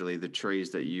 potentially, the trees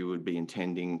that you would be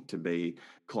intending to be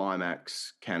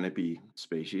climax canopy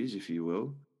species, if you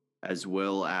will, as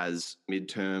well as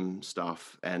midterm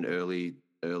stuff and early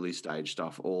stage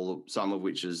stuff, some of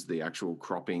which is the actual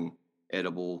cropping,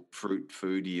 edible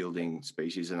food yielding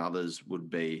species, and others would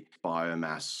be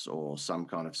biomass or some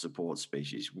kind of support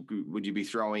species. Would you be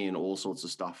throwing in all sorts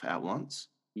of stuff at once?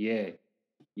 Yeah.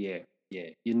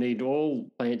 You need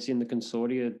all plants in the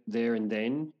consortia there and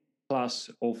then, plus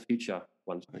all future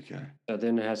ones. Okay. So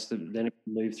then it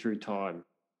move through time,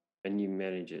 and you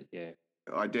manage it. Yeah.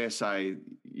 I dare say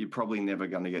you're probably never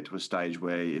going to get to a stage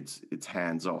where it's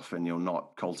hands off and you're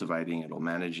not cultivating it or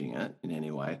managing it in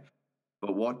any way.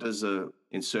 But what does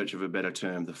in search of a better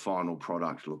term, the final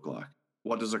product look like?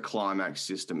 What does a climax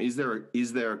system? Is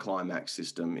there a climax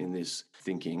system in this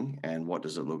thinking, and what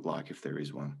does it look like if there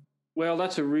is one? Well,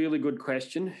 that's a really good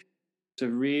question. It's a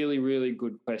really, really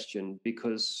good question,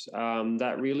 because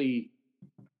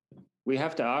we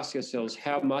have to ask ourselves,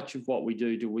 how much of what we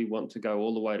do we want to go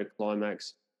all the way to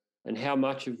climax, and how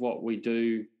much of what we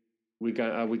do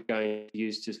are we going to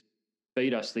use to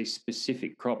feed us these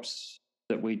specific crops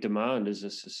that we demand as a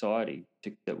society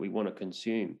that we want to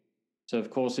consume. So, of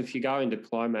course, if you go into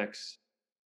climax,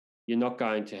 you're not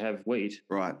going to have wheat.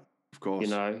 Right, of course.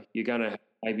 You're going to have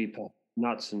maybe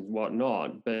nuts and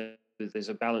whatnot, but there's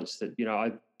a balance that,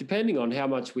 depending on how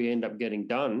much we end up getting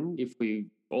done, if we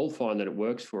all find that it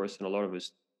works for us and a lot of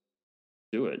us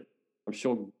do it, I'm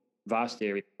sure vast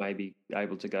areas may be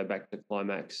able to go back to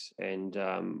climax, and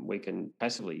we can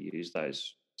passively use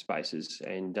those spaces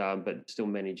and but still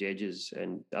manage edges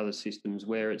and other systems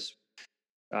where it's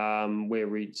where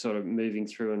we're sort of moving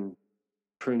through and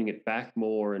pruning it back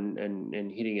more and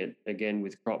hitting it again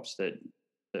with crops that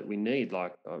we need,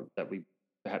 like that we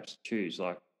perhaps choose,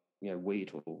 like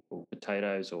wheat or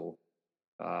potatoes or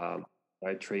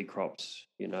tree crops.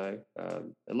 A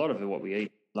lot of what we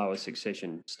eat, lower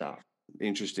succession stuff.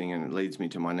 Interesting, and it leads me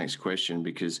to my next question,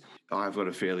 because I've got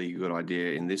a fairly good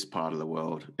idea in this part of the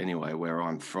world, anyway, where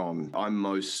I'm from. I'm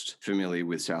most familiar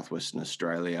with southwestern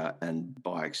Australia, and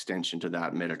by extension to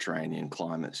that, Mediterranean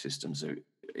climate systems,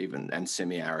 and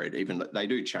semi-arid. Even they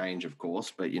do change, of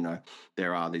course, but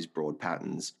there are these broad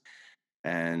patterns.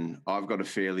 And I've got a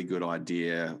fairly good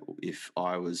idea, if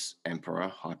I was emperor,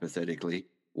 hypothetically,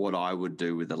 what I would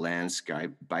do with the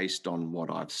landscape based on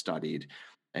what I've studied,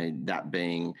 and that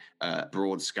being a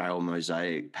broad-scale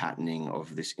mosaic patterning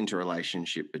of this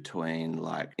interrelationship between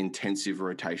intensive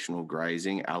rotational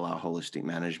grazing, a la holistic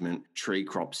management, tree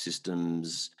crop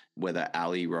systems, whether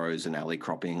alley rows and alley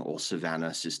cropping or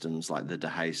savanna systems like the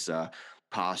dehacer,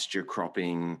 pasture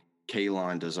cropping,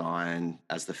 keyline design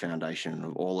as the foundation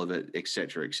of all of it, et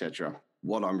cetera, et cetera.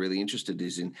 What I'm really interested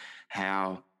is in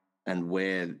how and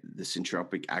where the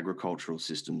syntropic agricultural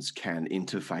systems can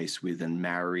interface with and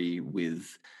marry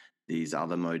with these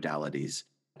other modalities.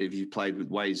 Have you played with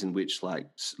ways in which like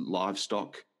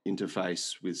livestock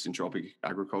interface with syntropic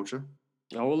agriculture?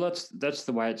 Oh, well, that's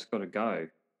the way it's got to go.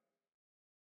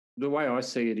 The way I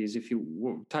see it is, if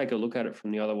you take a look at it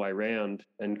from the other way around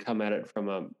and come at it from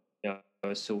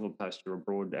a silver pasture or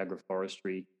broad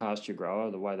agroforestry pasture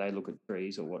grower, the way they look at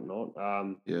trees or whatnot.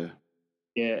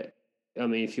 Yeah. I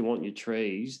mean, if you want your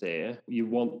trees there, you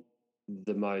want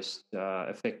the most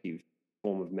effective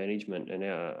form of management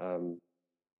and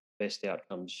best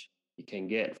outcomes you can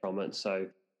get from it. So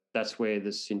that's where the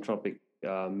syntropic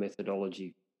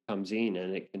methodology comes in,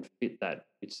 and it can fit that.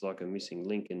 It's like a missing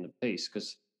link in the piece,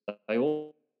 because they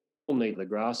all need the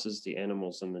grasses, the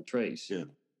animals, and the trees. Yeah.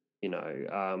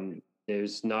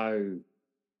 There's no,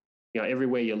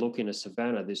 everywhere you look in a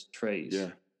savanna, there's trees.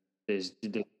 Yeah. There's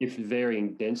different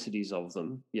varying densities of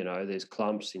them. There's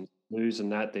clumps in sloughs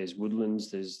and that. There's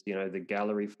woodlands. There's the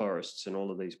gallery forests and all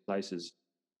of these places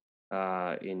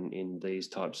in these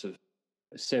types of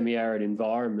semi-arid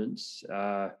environments.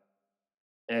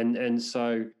 And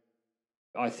so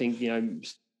I think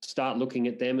start looking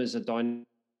at them as a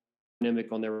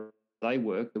dynamic on they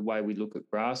work. The way we look at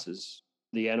grasses,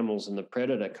 the animals and the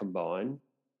predator combine.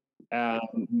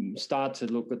 Start to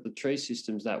look at the tree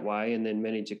systems that way and then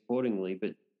manage accordingly.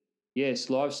 But yes,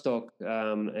 livestock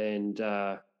and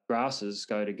grasses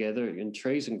go together, and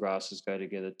trees and grasses go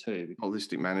together too.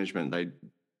 Holistic management, they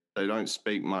don't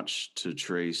speak much to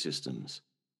tree systems.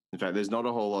 In fact, there's not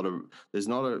a lot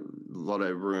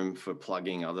of room for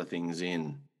plugging other things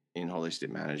in holistic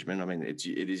management. I mean, it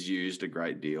is used a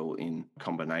great deal in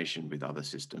combination with other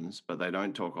systems, but they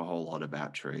don't talk a whole lot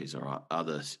about trees or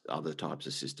other types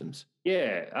of systems.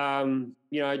 Yeah,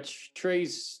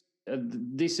 trees.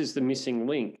 This is the missing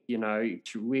link.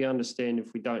 We understand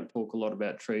if we don't talk a lot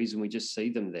about trees and we just see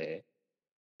them there,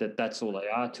 that's all they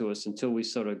are to us, until we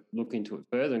sort of look into it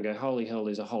further and go, holy hell,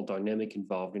 there's a whole dynamic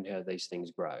involved in how these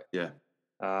things grow. Yeah.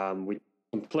 We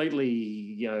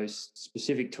completely,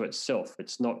 specific to itself.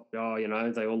 It's not,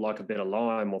 they all like a bit of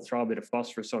lime, or throw a bit of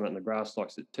phosphorus on it and the grass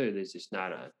likes it too. There's this,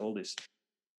 all this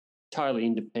totally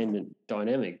independent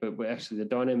dynamic, but actually the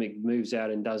dynamic moves out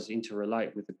and does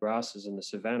interrelate with the grasses and the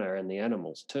savanna and the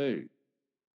animals too.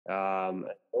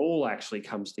 All actually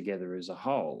comes together as a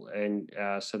whole. And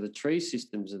so the tree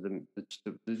systems are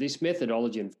this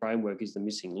methodology and framework is the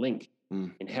missing link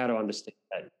in how to understand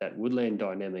that woodland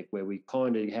dynamic, where we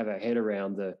kind of have our head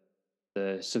around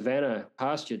the savanna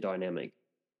pasture dynamic.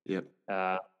 Yep.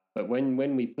 But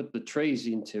when we put the trees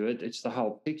into it, it's the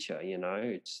whole picture.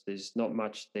 There's not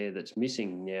much there that's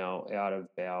missing now out of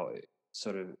our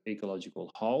sort of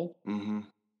ecological whole. Mm-hmm.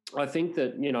 I think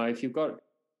that if you've got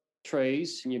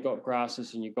trees and you've got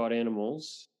grasses and you've got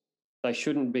animals, they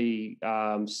shouldn't be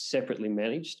separately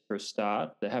managed for a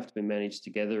start. They have to be managed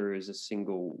together as a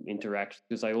single interaction,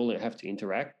 because they all have to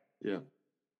interact. Yeah.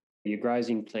 Your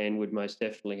grazing plan would most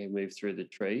definitely move through the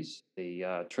trees,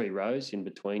 the tree rows in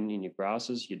between in your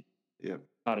grasses. You'd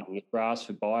cutting your grass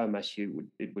for biomass.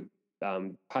 It would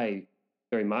pay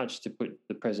very much to put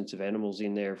the presence of animals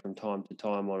in there from time to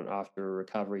time after a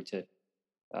recovery to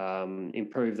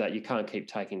improve that. You can't keep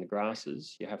taking the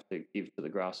grasses. You have to give to the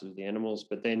grasses the animals,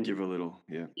 but then give a little,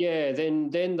 then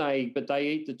they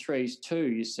eat the trees too,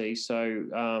 you see. So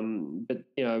but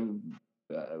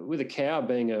with a cow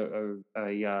being a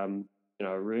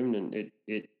ruminant,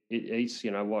 it eats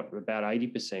about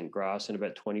 80% grass and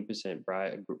about 20%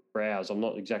 browse. I'm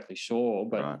not exactly sure,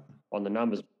 but on the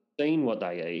numbers, I've seen what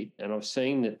they eat, and I've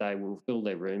seen that they will fill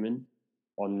their rumen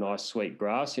on nice sweet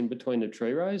grass in between the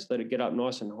tree rows. Let it get up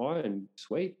nice and high and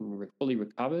sweet and fully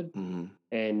recovered, and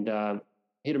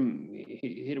hit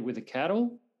it with the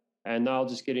cattle, and they'll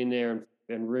just get in there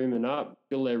and rumen up,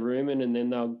 fill their rumen, and then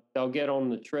they'll get on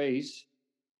the trees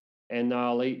and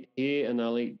they'll eat here and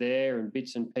they'll eat there and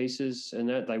bits and pieces, and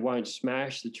that they won't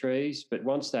smash the trees. But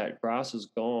once that grass is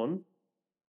gone,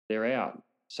 they're out.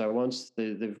 So once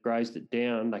they've grazed it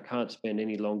down, they can't spend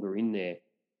any longer in there.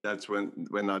 That's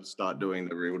when I'd start doing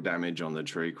the real damage on the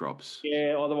tree crops.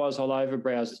 Yeah, otherwise I'll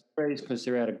overbrowse the trees because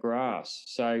they're out of grass.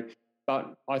 So,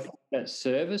 but I think that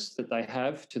service that they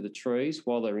have to the trees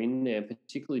while they're in there,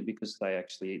 particularly because they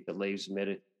actually eat the leaves,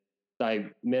 they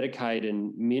medicate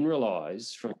and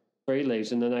mineralise from tree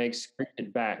leaves, and then they excrete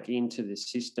it back into the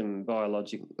system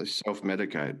biologically. They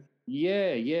self-medicate.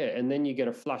 Yeah, and then you get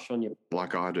a flush on your...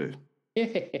 Like I do.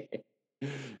 Yeah.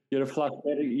 Get a flush.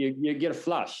 You get a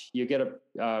flush. You get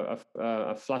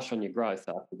a flush on your growth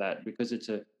after that, because it's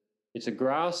a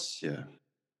grass Yeah.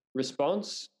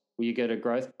 response where you get a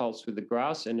growth pulse with the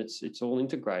grass, and it's all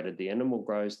integrated. The animal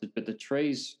grows, but the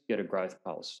trees get a growth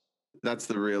pulse. That's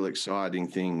the real exciting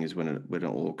thing, is when it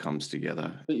all comes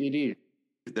together. It is.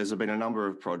 There's been a number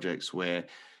of projects where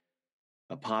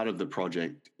a part of the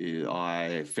project is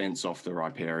I fence off the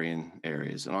riparian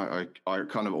areas, and I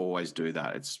kind of always do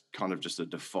that. It's kind of just a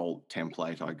default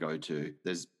template I go to.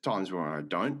 There's times where I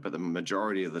don't, but the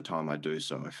majority of the time I do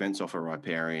so. I fence off a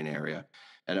riparian area,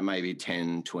 and it may be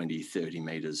 10, 20, 30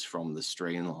 meters from the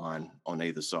stream line on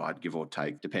either side, give or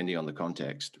take, depending on the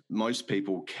context. Most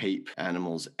people keep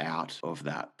animals out of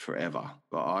that forever,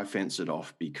 but I fence it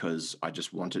off because I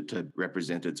just want it to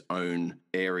represent its own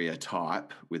area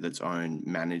type with its own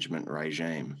management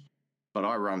regime. But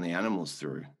I run the animals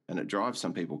through, and it drives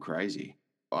some people crazy.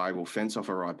 I will fence off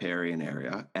a riparian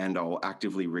area and I'll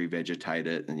actively revegetate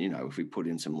it. And, if we put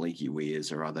in some leaky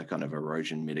weirs or other kind of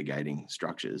erosion mitigating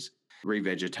structures,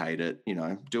 revegetate it,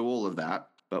 do all of that.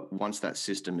 But once that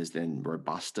system is then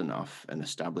robust enough and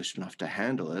established enough to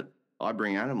handle it, I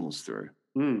bring animals through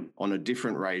on a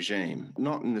different regime,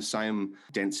 not in the same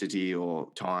density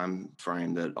or time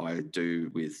frame that I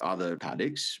do with other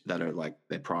paddocks that are like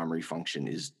their primary function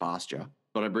is pasture,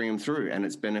 but I bring them through and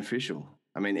it's beneficial.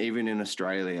 I mean, even in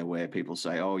Australia where people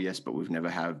say, oh, yes, but we've never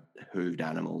had hooved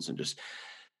animals, and just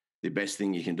the best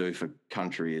thing you can do for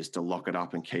country is to lock it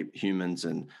up and keep humans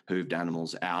and hooved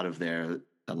animals out of there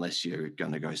unless you're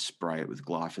going to go spray it with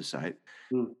glyphosate.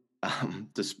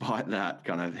 Despite that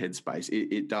kind of headspace,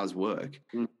 it does work.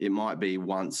 It might be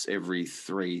once every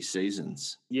 3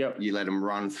 seasons. Yep. You let them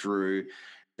run through,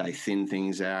 they thin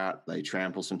things out, they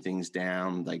trample some things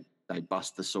down, they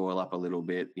bust the soil up a little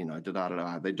bit,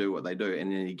 they do what they do,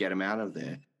 and then you get them out of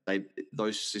there.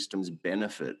 Those systems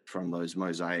benefit from those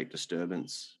mosaic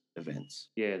disturbance events.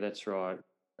 Yeah, that's right.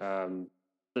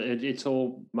 It's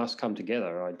all must come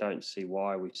together. I don't see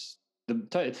why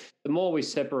the more we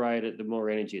separate it, the more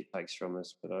energy it takes from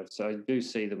us. But I do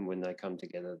see them when they come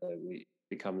together, that it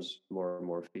becomes more and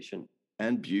more efficient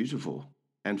and beautiful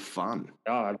and fun.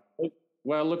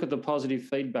 Well, look at the positive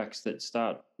feedbacks that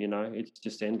start. It's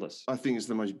just endless. I think it's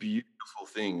the most beautiful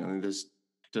thing. I mean, there's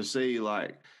to see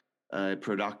like a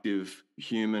productive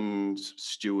human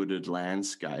stewarded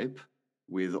landscape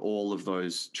with all of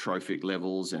those trophic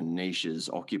levels and niches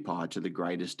occupied to the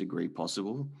greatest degree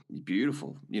possible.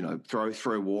 Beautiful.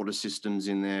 Throw water systems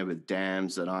in there with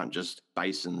dams that aren't just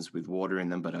basins with water in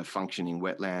them, but are functioning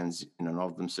wetlands in and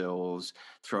of themselves.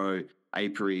 Throw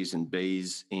apiaries and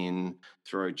bees in,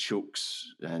 throw chooks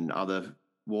and other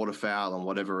waterfowl and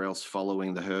whatever else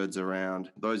following the herds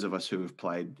around. Those of us who have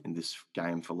played in this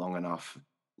game for long enough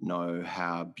know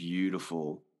how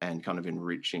beautiful and kind of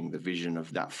enriching the vision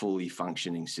of that fully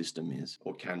functioning system is,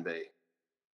 or can be.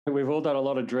 We've all done a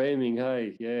lot of dreaming,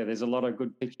 hey? Yeah, there's a lot of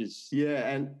good pictures. Yeah,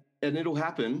 and it'll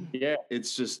happen. Yeah.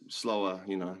 It's just slower,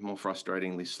 more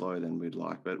frustratingly slow than we'd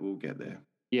like, but we'll get there.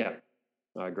 Yeah,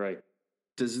 I agree.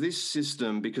 Does this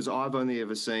system, because I've only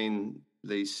ever seen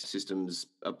these systems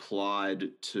applied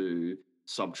to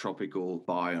subtropical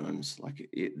biomes, like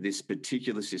this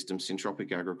particular system,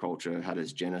 Syntropic agriculture, had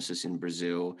its genesis in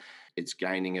Brazil. It's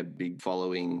gaining a big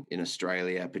following in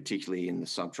Australia, particularly in the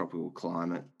subtropical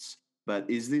climates. But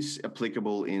is this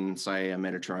applicable in, say, a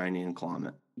Mediterranean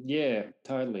climate? Yeah,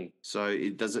 totally. So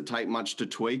does it take much to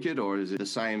tweak it, or is it the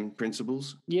same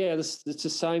principles? Yeah, it's the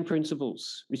same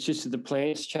principles. It's just that the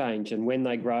plants change, and when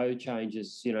they grow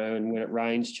changes, and when it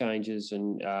rains changes,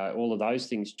 and all of those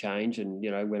things change, and,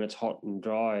 when it's hot and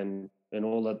dry and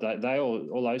all of that,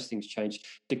 all those things change.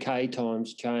 Decay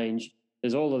times change.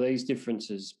 There's all of these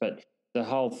differences, but the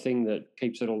whole thing that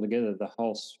keeps it all together, the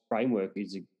whole framework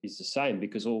is the same,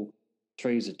 because all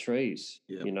trees are trees.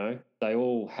 Yep. They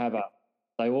all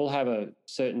have a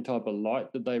certain type of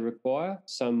light that they require,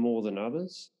 some more than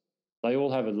others. They all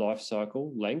have a life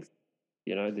cycle length,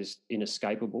 this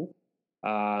inescapable.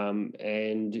 And,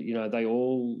 they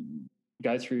all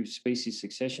go through species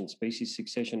succession. Species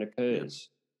succession occurs.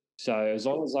 Yeah. So as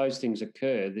long as those things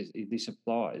occur, this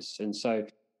applies. And so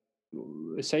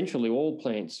essentially all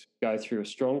plants go through a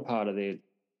strong part of their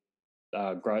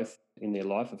growth in their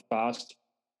life, a fast,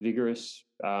 vigorous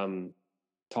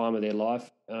time of their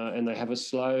life, and they have a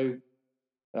slow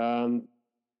time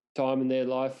in their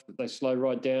life. They slow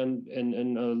right down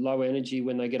and low energy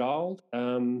when they get old.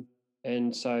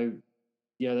 And so,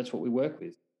 that's what we work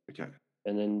with. Okay.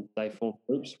 And then they form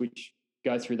groups which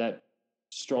go through that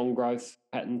strong growth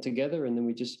pattern together, and then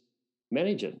we just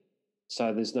manage it.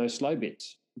 So there's no slow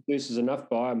bits. It produces enough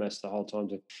biomass the whole time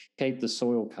to keep the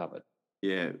soil covered.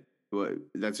 Yeah, well,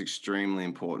 that's extremely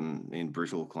important in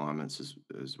brittle climates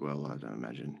as well, I don't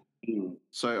imagine. Mm.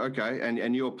 So, okay,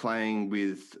 and you're playing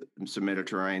with some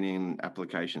Mediterranean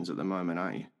applications at the moment,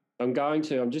 aren't you? I'm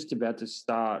just about to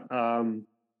start down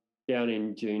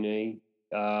in Junee.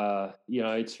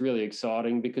 It's really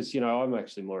exciting because, I'm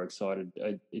actually more excited.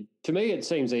 To me, it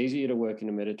seems easier to work in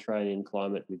a Mediterranean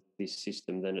climate with this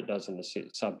system than it does in the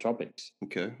subtropics.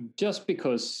 Okay. Just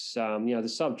because, the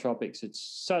subtropics, it's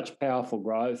such powerful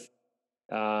growth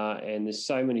and there's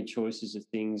so many choices of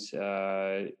things.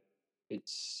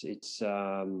 It's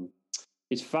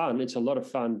fun. It's a lot of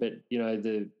fun, but,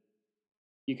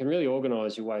 you can really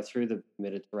organise your way through the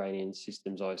Mediterranean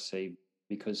systems, I see,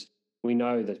 because we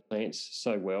know the plants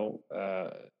so well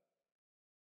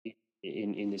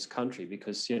in this country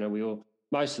because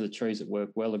most of the trees that work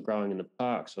well are growing in the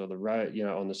parks or the road,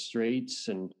 on the streets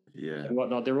and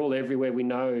whatnot. They're all everywhere. We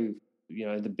know,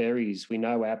 the berries. We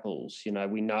know apples.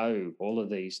 We know all of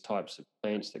these types of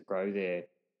plants that grow there,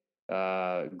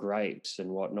 grapes and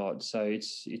whatnot. So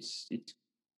it's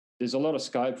there's a lot of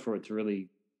scope for it to really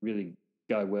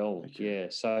go well. Okay. Yeah.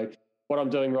 So what I'm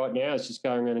doing right now is just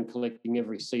going around and collecting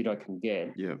every seed I can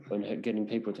get and getting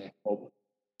people to help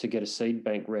to get a seed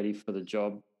bank ready for the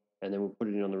job. And then we'll put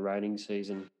it in on the rainy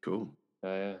season. Cool.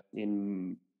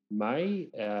 In May.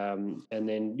 And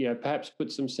then, perhaps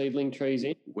put some seedling trees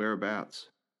in. Whereabouts?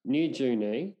 Near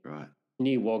Junee. Right.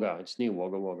 Near Wagga. It's near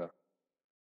Wagga Wagga.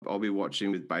 I'll be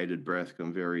watching with bated breath.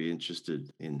 I'm very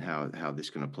interested in how this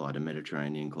can apply to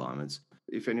Mediterranean climates.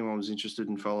 If anyone was interested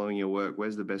in following your work,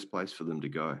 where's the best place for them to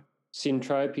go?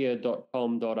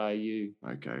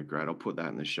 Syntropia.com.au. Okay, great. I'll put that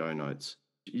in the show notes.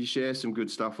 You share some good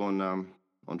stuff on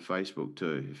Facebook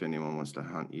too, if anyone wants to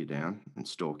hunt you down and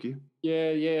stalk you.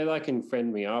 Yeah, they can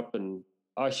friend me up, and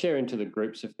I share into the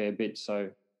groups a fair bit. So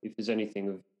if there's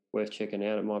anything worth checking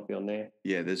out, it might be on there.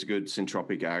 Yeah, there's good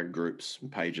Syntropic ag groups and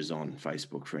pages on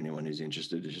Facebook for anyone who's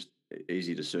interested. It's just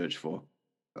easy to search for.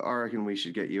 I reckon we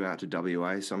should get you out to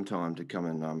WA sometime to come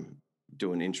and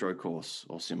do an intro course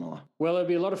or similar. Well, it'd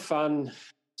be a lot of fun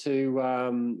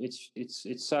to.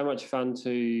 It's so much fun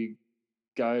to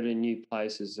go to new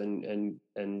places and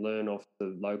learn off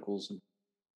the locals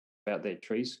about their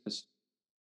trees, because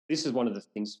this is one of the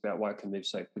things about why it can move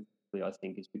so quickly, I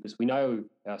think, is because we know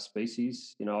our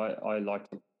species. I like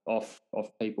to off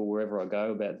people wherever I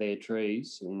go about their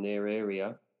trees in their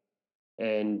area,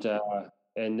 and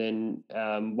then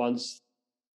once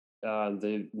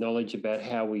the knowledge about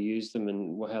how we use them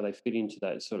and how they fit into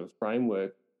that sort of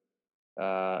framework,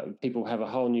 people have a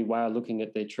whole new way of looking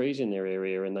at their trees in their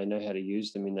area, and they know how to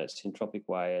use them in that syntropic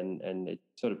way, and it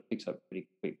sort of picks up pretty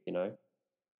quick. Yeah,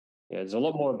 there's a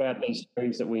lot more about these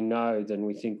trees that we know than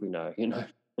we think we know. Yeah,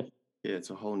 it's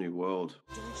a whole new world.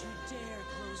 Don't you dare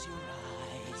close your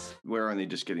eyes. We're only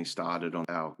just getting started on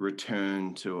our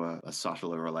return to a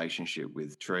subtler relationship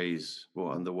with trees,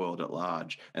 and the world at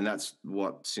large. And that's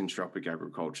what syntropic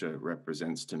agriculture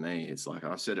represents to me. It's like,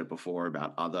 I've said it before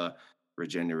about other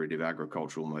regenerative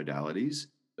agricultural modalities,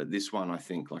 but this one, I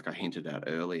think, like I hinted at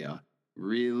earlier,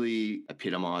 really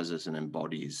epitomizes and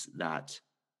embodies that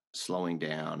slowing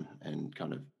down and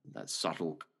kind of that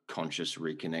subtle conscious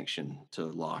reconnection to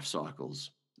life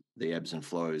cycles, the ebbs and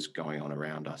flows going on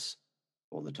around us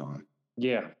all the time.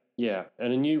 Yeah,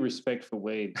 and a new respect for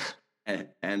weeds.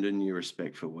 And a new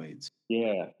respect for weeds.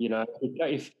 Yeah,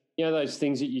 if those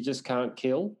things that you just can't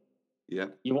kill. Yeah.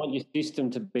 You want your system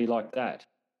to be like that.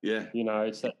 Yeah.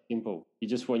 It's that simple. You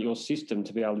just want your system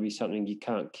to be able to be something you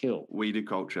can't kill.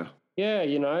 Weediculture. Yeah,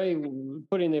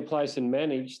 put in their place and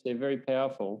manage, they're very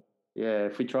powerful. Yeah,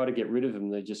 if we try to get rid of them,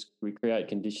 we create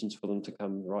conditions for them to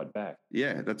come right back.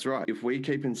 Yeah, that's right. If we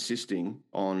keep insisting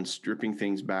on stripping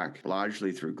things back,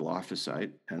 largely through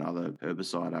glyphosate and other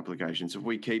herbicide applications, if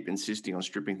we keep insisting on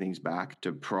stripping things back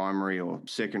to primary or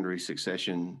secondary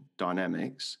succession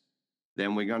dynamics,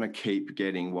 then we're going to keep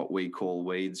getting what we call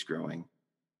weeds growing.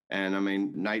 And I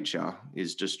mean, nature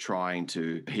is just trying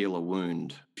to heal a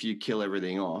wound. If you kill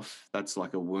everything off, that's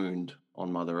like a wound on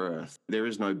Mother Earth. There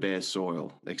is no bare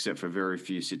soil except for very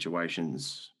few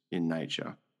situations in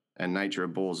nature. And nature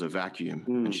abhors a vacuum.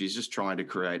 And she's just trying to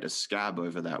create a scab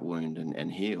over that wound and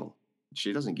heal.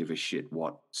 She doesn't give a shit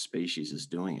what species is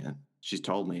doing it. She's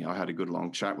told me. I had a good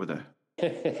long chat with her.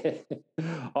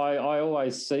 I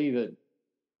always see that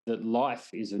life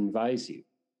is invasive.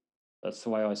 That's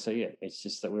the way I see it. It's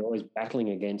just that we're always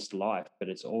battling against life, but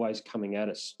it's always coming at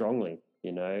us strongly.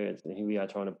 Here we are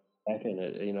trying to back in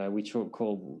it. We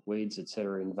call weeds,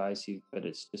 etc., invasive, but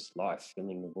it's just life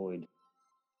filling the void.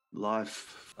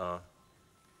 Life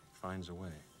finds a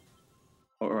way.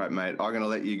 All right, mate. I'm going to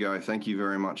let you go. Thank you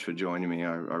very much for joining me.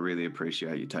 I really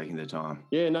appreciate you taking the time.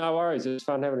 Yeah, no worries. It was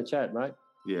fun having a chat, mate.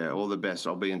 Yeah, all the best.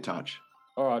 I'll be in touch.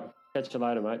 All right. Catch you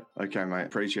later, mate. Okay, mate.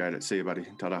 Appreciate it. See you, buddy.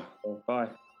 Ta-da. Bye.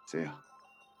 See ya.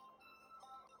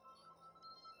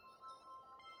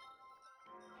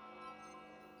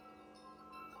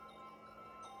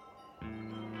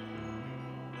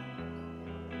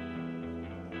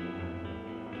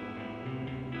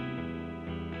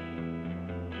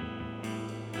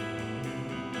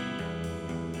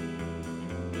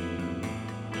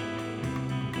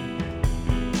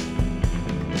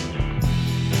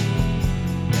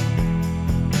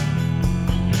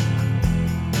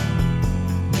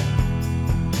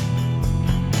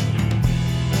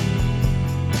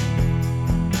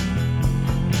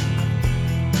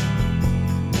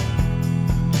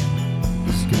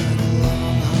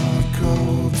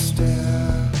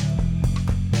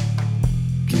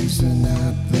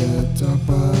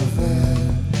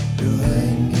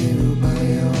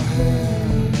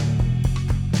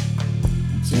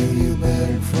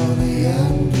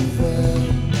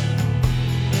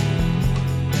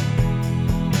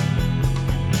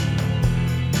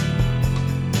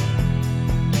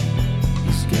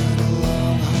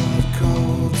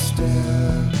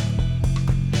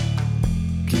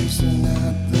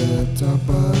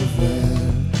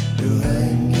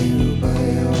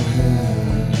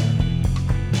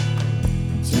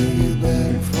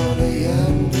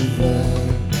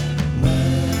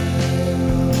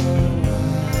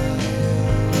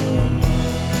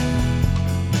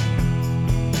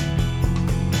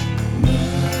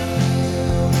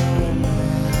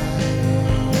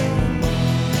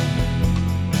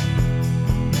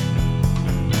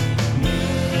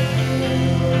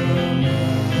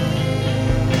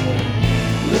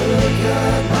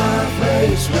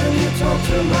 When you talk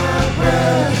to my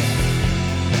breast,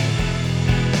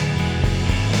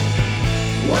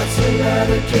 what's the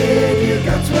matter, kid? You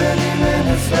got 20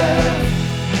 minutes left.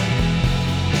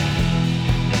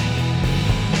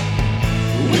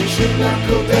 We should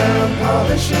knuckle down,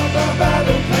 polish up our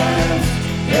battle plans,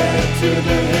 head to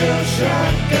the hill,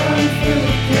 shotgun fill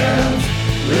cans.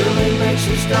 Really makes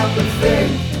you stop and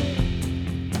think.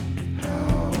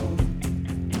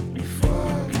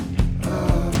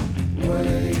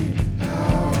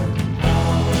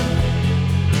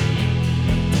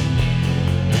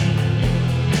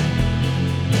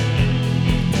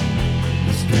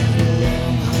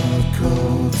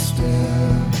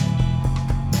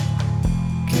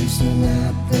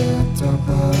 At the top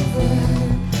of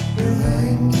it, they'll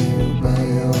hang you by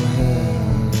your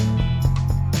hair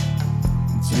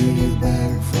till you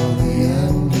beg for the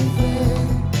end of it.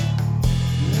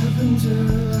 Lavender,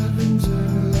 lavender,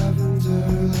 lavender,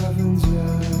 lavender.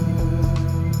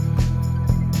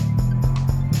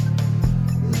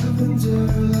 Lavender,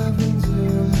 lavender,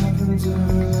 lavender,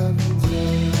 lavender.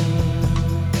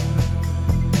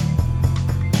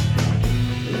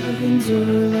 Lavender,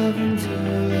 lavender,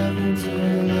 lavender,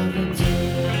 lavender.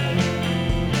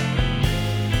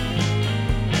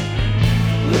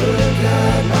 Look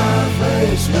at my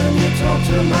face when you talk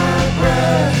to my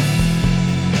breast.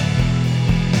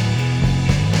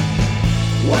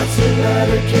 What's the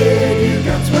matter, kid? You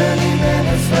got 20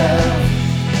 minutes left.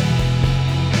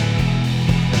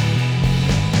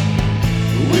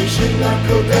 We should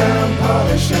knuckle down,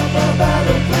 polish up our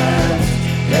battle plans.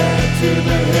 Head to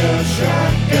the hill,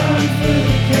 shotgun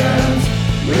fill.